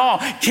sin at all,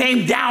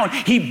 came down.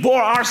 He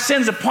bore our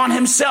sins upon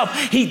himself.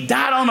 He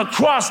died on the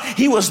cross.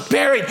 He was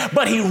buried,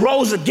 but he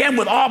rose again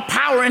with all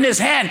power in his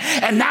hand.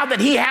 And now that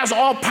he has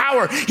all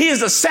power, he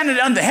is ascended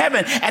unto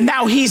heaven. And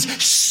now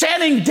he's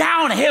sending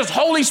down his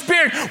Holy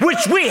Spirit,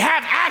 which we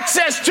have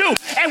access to.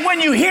 And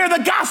when you hear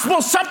the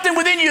gospel, something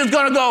within you is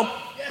going to go,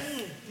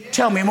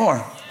 tell me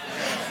more.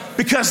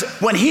 Because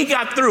when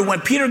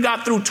Peter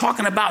got through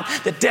talking about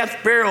the death,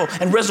 burial,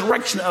 and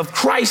resurrection of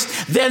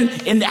Christ, then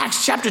in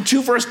Acts chapter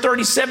 2, verse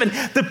 37,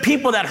 the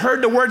people that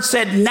heard the word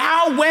said,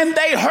 now when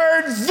they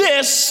heard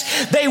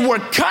this, they were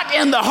cut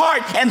in the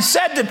heart and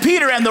said to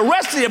Peter and the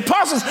rest of the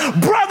apostles,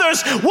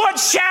 brothers, what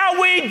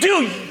shall we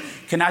do?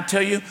 Can I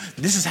tell you,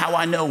 this is how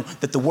I know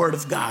that the word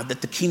of God,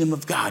 that the kingdom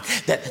of God,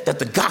 that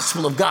the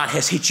gospel of God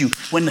has hit you.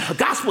 When the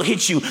gospel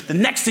hits you, the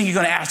next thing you're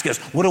going to ask is,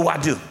 what do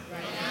I do?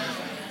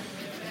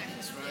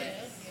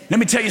 Let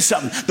me tell you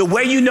something. The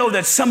way you know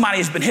that somebody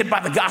has been hit by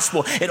the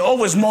gospel, it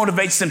always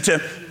motivates them to,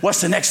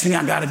 what's the next thing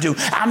I got to do?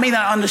 I may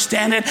not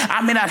understand it.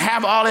 I may not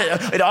have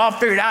it all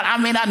figured out. I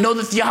may not know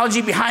the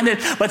theology behind it,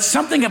 but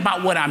something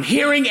about what I'm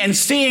hearing and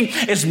seeing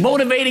is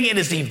motivating. It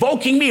is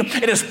evoking me.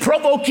 It is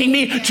provoking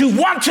me to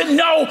want to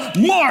know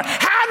more.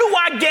 How do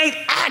I gain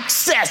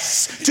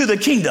access to the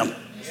kingdom?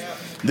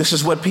 This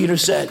is what Peter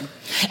said.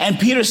 And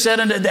Peter said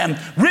unto them,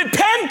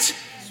 repent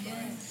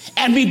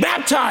and be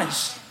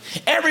baptized,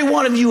 every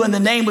one of you, in the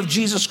name of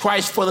Jesus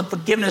Christ, for the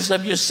forgiveness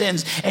of your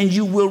sins, and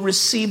you will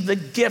receive the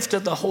gift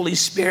of the Holy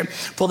Spirit.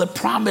 For the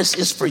promise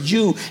is for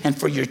you and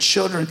for your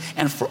children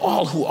and for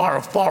all who are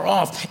afar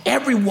off,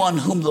 everyone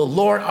whom the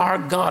Lord our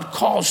God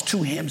calls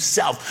to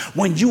himself.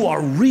 When you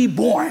are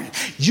reborn,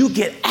 you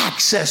get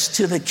access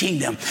to the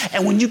kingdom.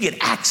 And when you get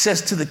access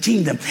to the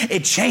kingdom,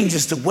 it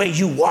changes the way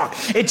you walk.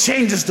 It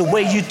changes the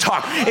way you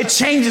talk. It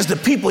changes the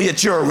people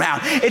that you're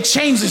around. It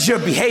changes your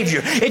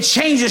behavior. It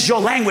changes your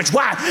language.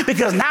 Why?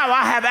 Because now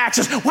I have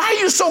access. Why are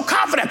you so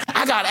confident?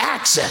 I got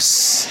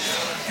access.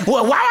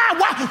 Well,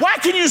 why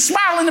can you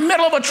smile in the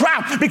middle of a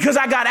trial? Because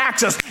I got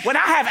access. When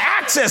I have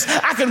access,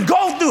 I can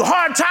go through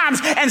hard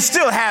times and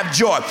still have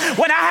joy.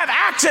 When I have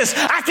access,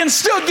 I can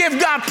still give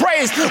God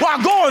praise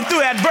while going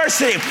through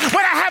adversity.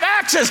 When I have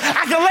access,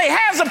 I can lay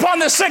hands upon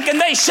the sick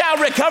and they shall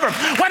recover.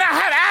 When I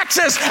have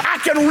access, I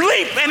can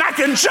leap and I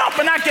can jump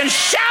and I can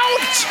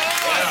shout.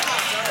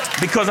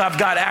 Because I've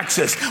got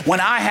access.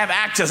 When I have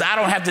access, I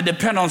don't have to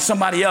depend on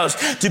somebody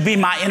else to be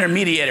my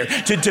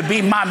intermediator, to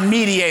be my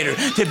mediator,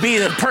 to be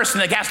the person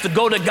that has to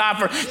go to God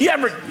for. You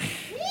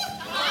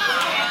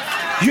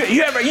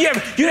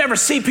ever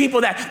see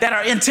people that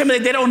are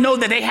intimidated? They don't know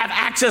that they have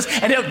access,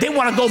 and they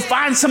want to go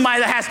find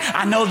somebody that has.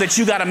 I know that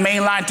you got a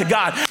main line to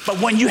God,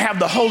 but when you have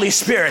the Holy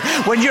Spirit,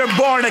 when you're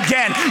born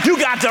again, you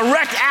got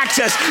direct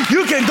access.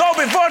 You can go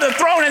before the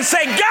throne and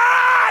say,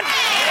 God,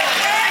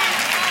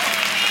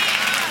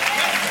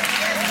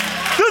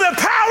 through the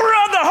power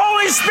of the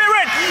Holy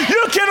Spirit,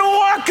 you can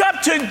walk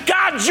up to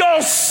God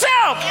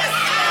yourself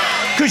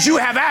because you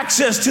have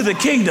access to the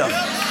kingdom.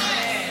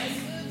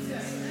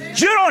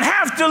 You don't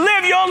have to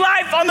live your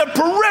life on the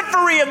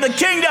periphery of the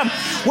kingdom.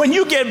 When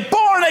you get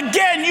born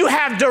again, you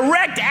have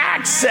direct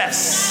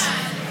access.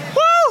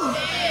 Woo!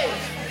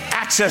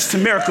 Access to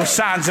miracles,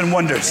 signs, and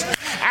wonders.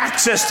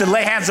 Access to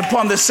lay hands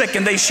upon the sick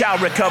and they shall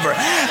recover.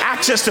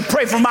 Access to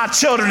pray for my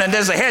children and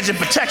there's a hedge of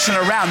protection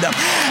around them.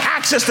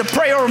 Access to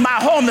pray over my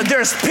home that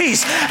there's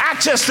peace.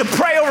 Access to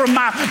pray over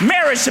my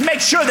marriage to make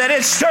sure that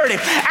it's sturdy.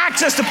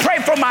 Access to pray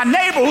for my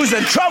neighbor who's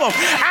in trouble.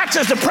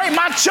 Access to pray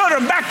my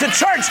children back to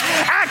church.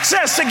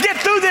 Access to get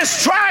through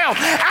this trial.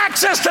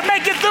 Access to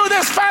make it through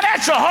this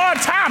financial hard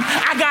time.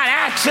 I got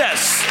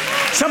access.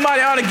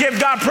 Somebody ought to give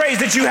God praise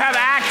that you have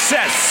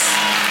access.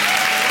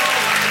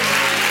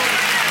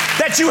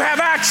 That you have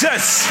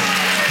access.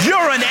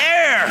 You're an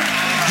heir.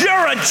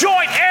 You're a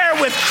joint heir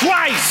with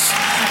Christ.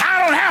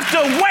 I don't have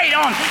to wait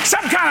on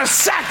some kind of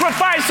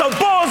sacrifice of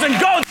bulls and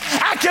goats.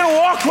 I can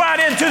walk right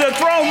into the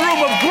throne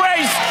room of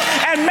grace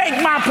and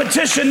make my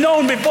petition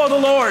known before the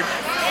Lord.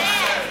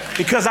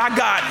 Because I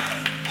got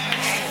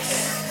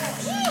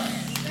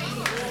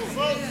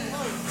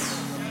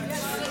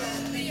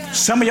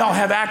some of y'all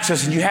have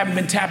access and you haven't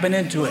been tapping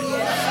into it.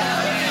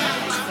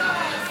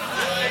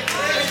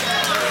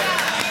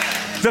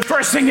 The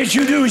first thing that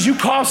you do is you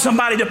call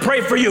somebody to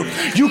pray for you.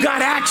 You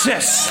got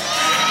access.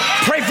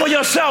 Pray for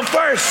yourself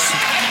first.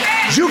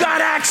 You got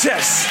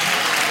access.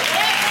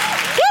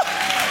 Woo!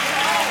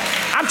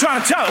 I'm trying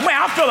to tell, man,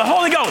 I feel the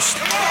Holy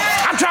Ghost.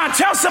 I'm trying to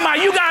tell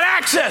somebody you got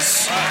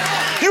access.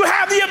 You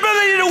have the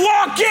ability to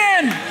walk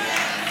in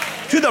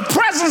to the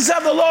presence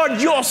of the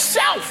Lord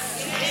yourself.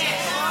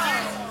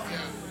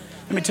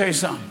 Let me tell you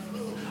something.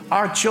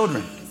 Our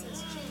children,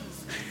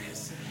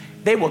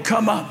 they will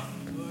come up.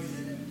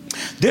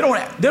 They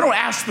don't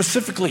ask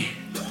specifically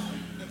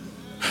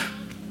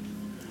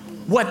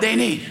what they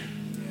need.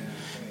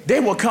 They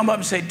will come up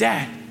and say,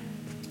 Dad,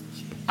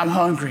 I'm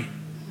hungry.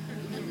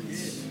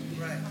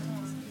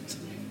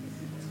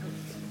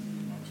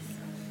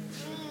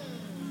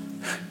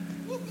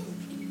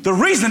 The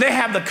reason they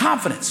have the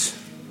confidence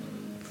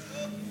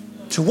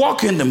to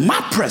walk into my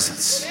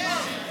presence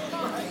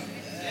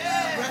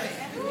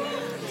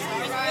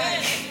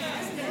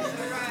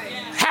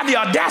have the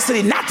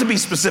audacity not to be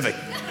specific.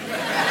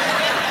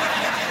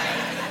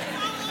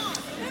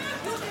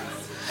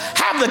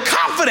 Have the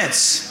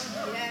confidence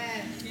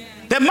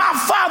that my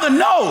Father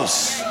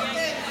knows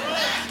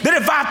that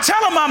if I tell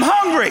him I'm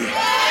hungry,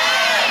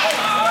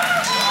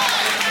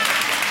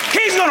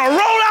 he's going to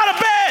roll out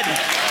of bed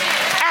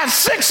at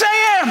 6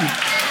 a.m.,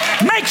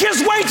 make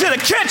his way to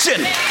the kitchen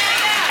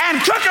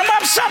and cook them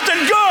up something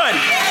good.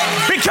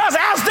 Because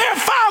as their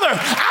Father,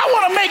 I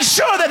want to make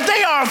sure that they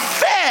are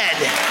fed.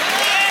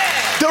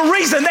 The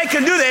reason they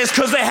can do that is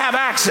because they have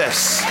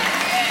access.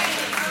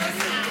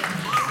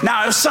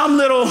 Now, if some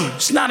little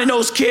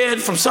snotty-nosed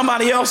kid from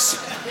somebody else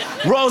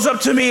rolls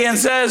up to me and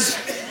says,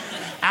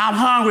 I'm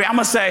hungry, I'm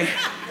going to say,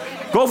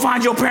 go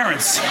find your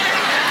parents.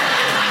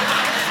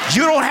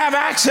 You don't have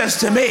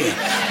access to me.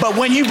 But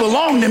when you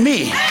belong to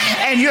me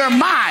and you're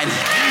mine,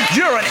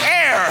 you're an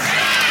heir.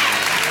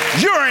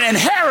 You're an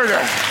inheritor.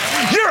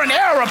 You're an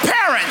heir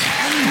apparent.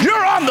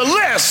 You're on the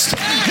list.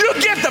 You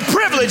get the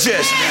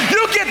privileges.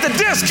 You get the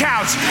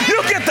discounts.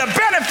 You get the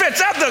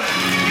benefits of the...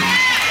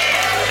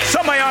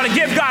 Somebody ought to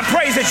give God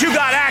praise that you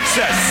got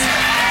access.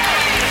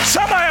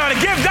 Somebody ought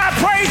to give God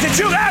praise that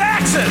you got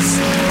access.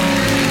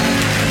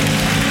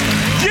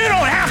 You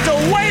don't have to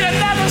wait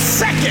another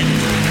second.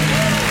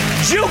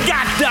 You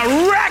got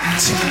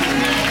direct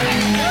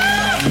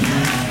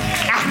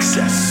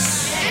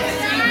access.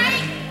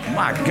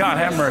 My God,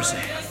 have mercy.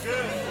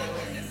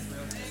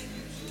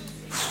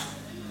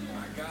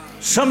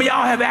 Some of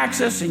y'all have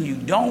access and you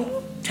don't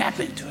tap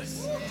into it.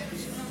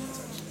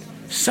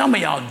 Some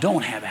of y'all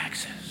don't have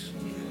access.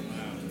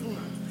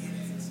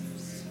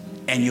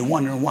 And you're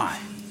wondering why.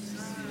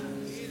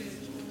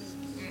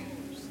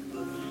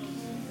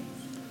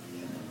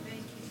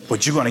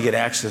 But you're going to get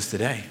access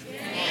today.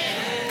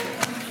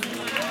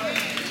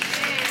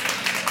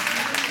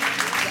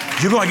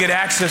 You're going to get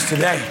access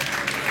today.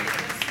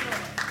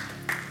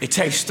 It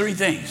takes 3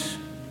 things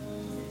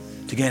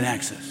to gain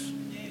access.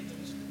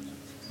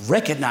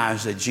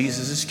 Recognize that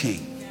Jesus is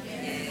King.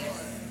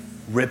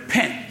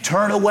 Repent,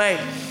 turn away,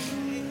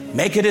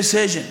 make a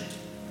decision.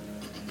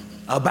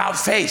 About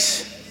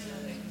face,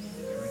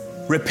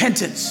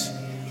 repentance.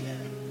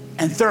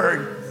 And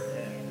third,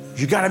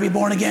 you got to be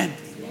born again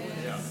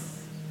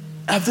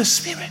of the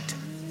Spirit.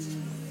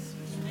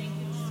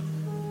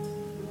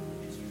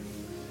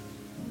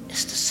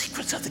 It's the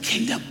secrets of the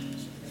kingdom.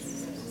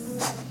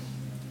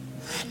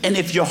 And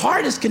if your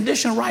heart is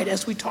conditioned right,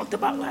 as we talked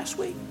about last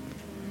week,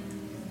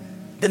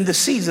 then the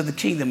seeds of the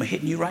kingdom are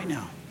hitting you right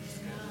now.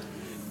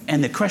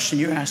 And the question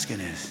you're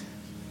asking is,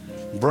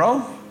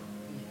 bro,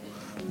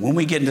 when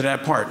we get into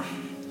that part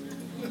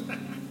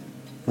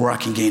where I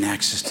can gain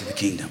access to the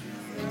kingdom,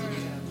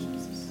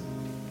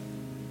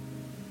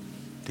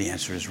 the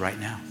answer is right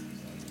now.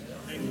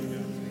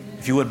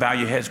 If you would bow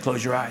your heads,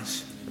 close your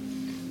eyes.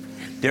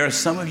 There are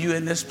some of you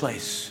in this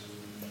place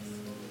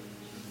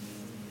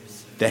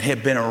that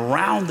have been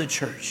around the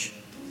church,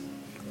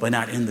 but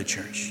not in the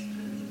church.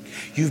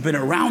 You've been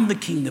around the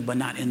kingdom, but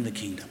not in the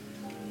kingdom.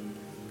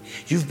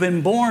 You've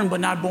been born, but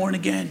not born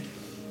again.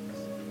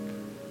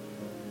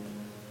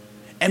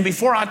 And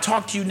before I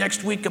talk to you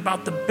next week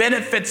about the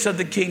benefits of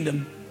the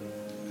kingdom,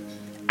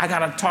 I got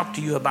to talk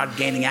to you about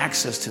gaining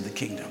access to the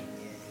kingdom.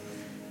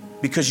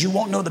 Because you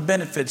won't know the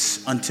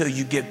benefits until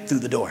you get through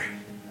the door.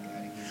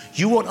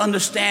 You won't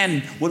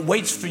understand what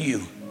waits for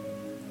you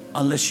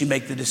unless you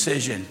make the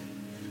decision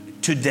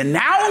to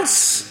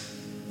denounce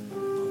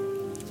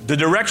the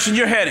direction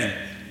you're heading,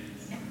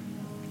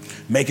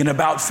 make an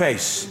about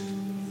face,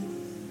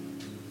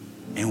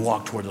 and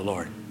walk toward the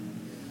Lord.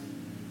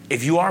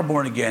 If you are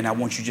born again, I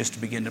want you just to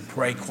begin to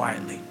pray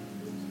quietly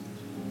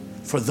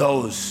for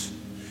those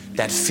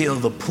that feel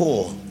the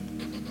pull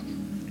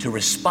to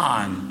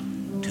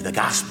respond to the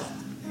gospel.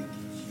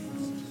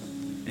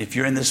 If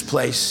you're in this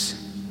place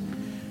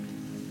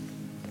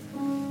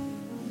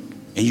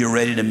and you're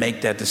ready to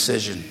make that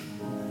decision,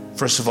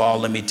 first of all,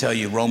 let me tell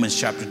you, Romans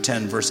chapter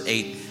 10, verse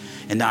 8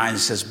 and 9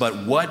 says,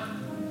 but what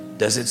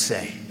does it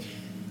say?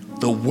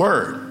 The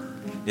word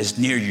is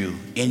near you,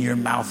 in your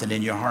mouth and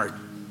in your heart.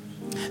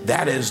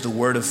 That is the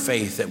word of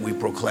faith that we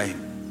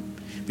proclaim.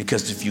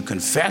 Because if you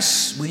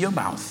confess with your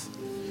mouth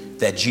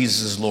that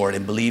Jesus is Lord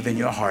and believe in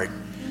your heart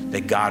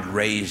that God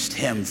raised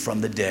him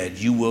from the dead,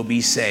 you will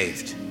be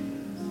saved.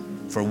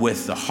 For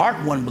with the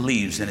heart one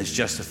believes and is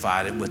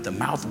justified, and with the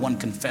mouth one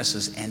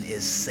confesses and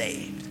is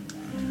saved.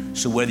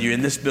 So whether you're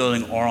in this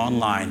building or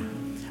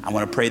online, I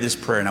want to pray this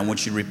prayer and I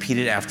want you to repeat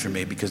it after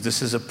me, because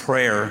this is a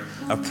prayer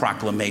of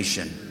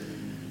proclamation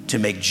to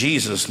make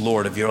Jesus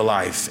Lord of your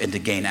life and to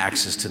gain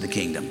access to the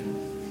kingdom.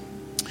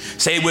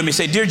 Say it with me.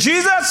 Say, dear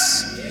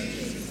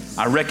Jesus,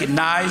 I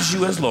recognize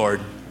you as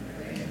Lord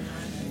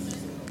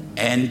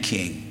and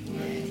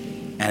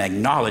King and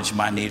acknowledge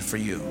my need for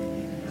you.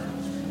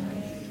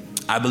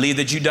 I believe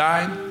that you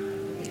died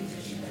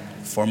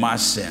for my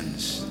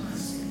sins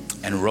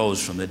and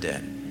rose from the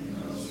dead.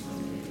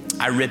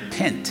 I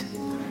repent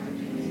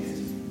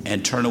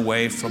and turn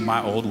away from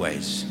my old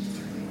ways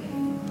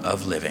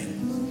of living.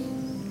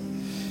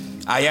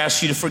 I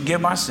ask you to forgive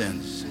my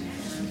sins,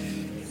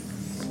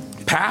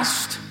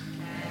 past,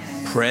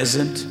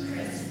 present,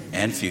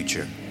 and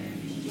future.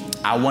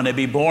 I want to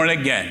be born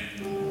again.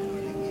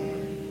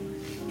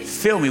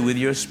 Fill me with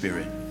your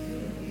spirit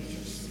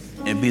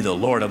and be the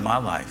Lord of my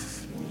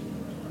life.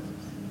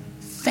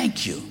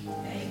 Thank you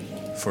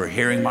for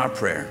hearing my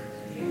prayer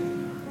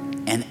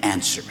and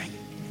answering.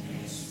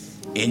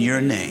 In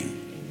your name,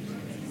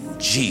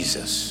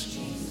 Jesus,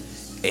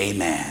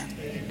 amen.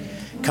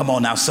 Come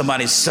on now,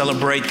 somebody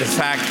celebrate the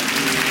fact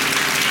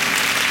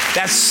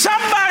that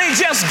somebody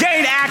just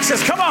gained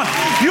access. Come on,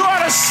 you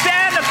ought to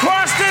stand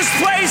across this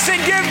place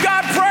and give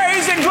God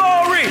praise and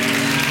glory.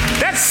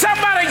 That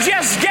somebody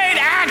just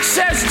gained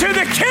access to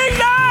the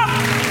kingdom.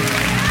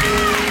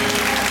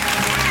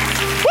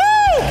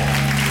 Woo!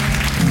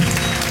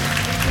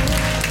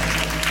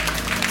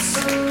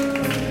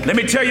 Let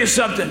me tell you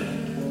something.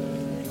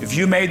 If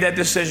you made that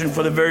decision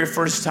for the very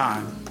first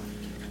time,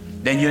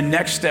 then your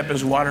next step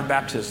is water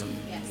baptism.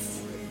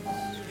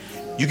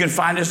 You can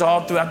find this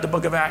all throughout the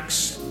book of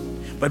Acts.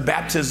 But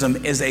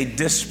baptism is a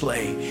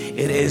display.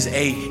 It is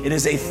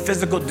a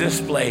physical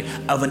display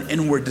of an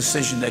inward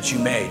decision that you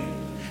made.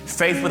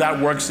 Faith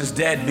without works is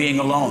dead, being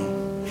alone.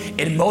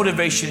 It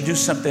motivates you to do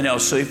something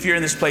else. So if you're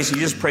in this place and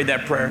you just prayed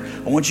that prayer,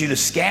 I want you to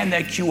scan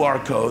that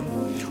QR code,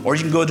 or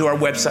you can go to our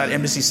website,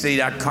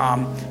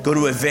 embassycity.com, go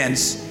to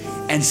events,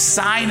 and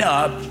sign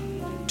up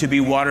to be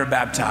water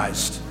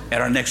baptized at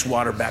our next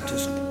water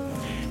baptism.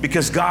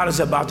 Because God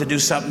is about to do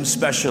something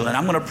special. And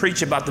I'm going to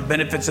preach about the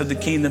benefits of the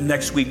kingdom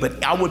next week,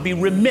 but I would be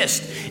remiss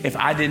if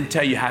I didn't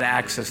tell you how to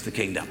access the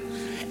kingdom.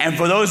 And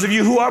for those of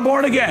you who are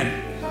born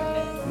again,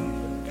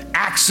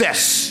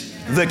 access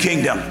the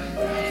kingdom.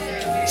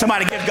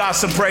 Somebody give God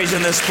some praise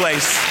in this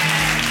place.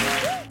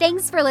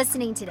 Thanks for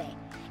listening today.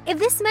 If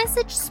this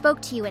message spoke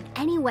to you in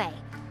any way,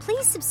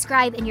 please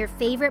subscribe in your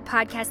favorite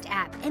podcast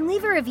app and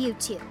leave a review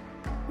too.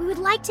 We would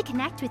like to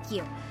connect with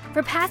you.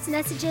 For past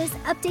messages,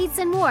 updates,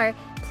 and more,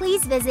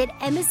 please visit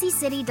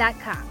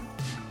embassycity.com.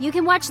 You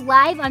can watch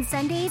live on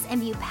Sundays and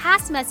view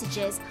past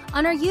messages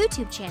on our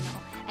YouTube channel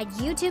at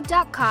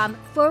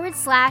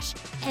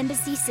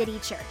youtube.com/Embassy City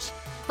Church.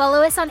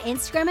 Follow us on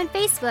Instagram and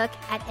Facebook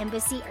at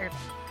Embassy Urban.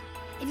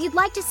 If you'd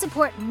like to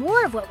support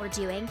more of what we're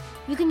doing,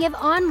 you can give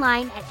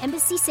online at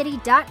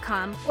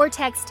embassycity.com or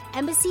text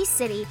Embassy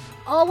City,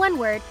 all one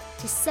word,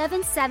 to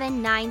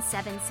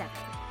 77977.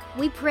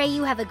 We pray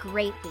you have a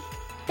great week.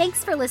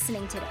 Thanks for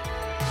listening today.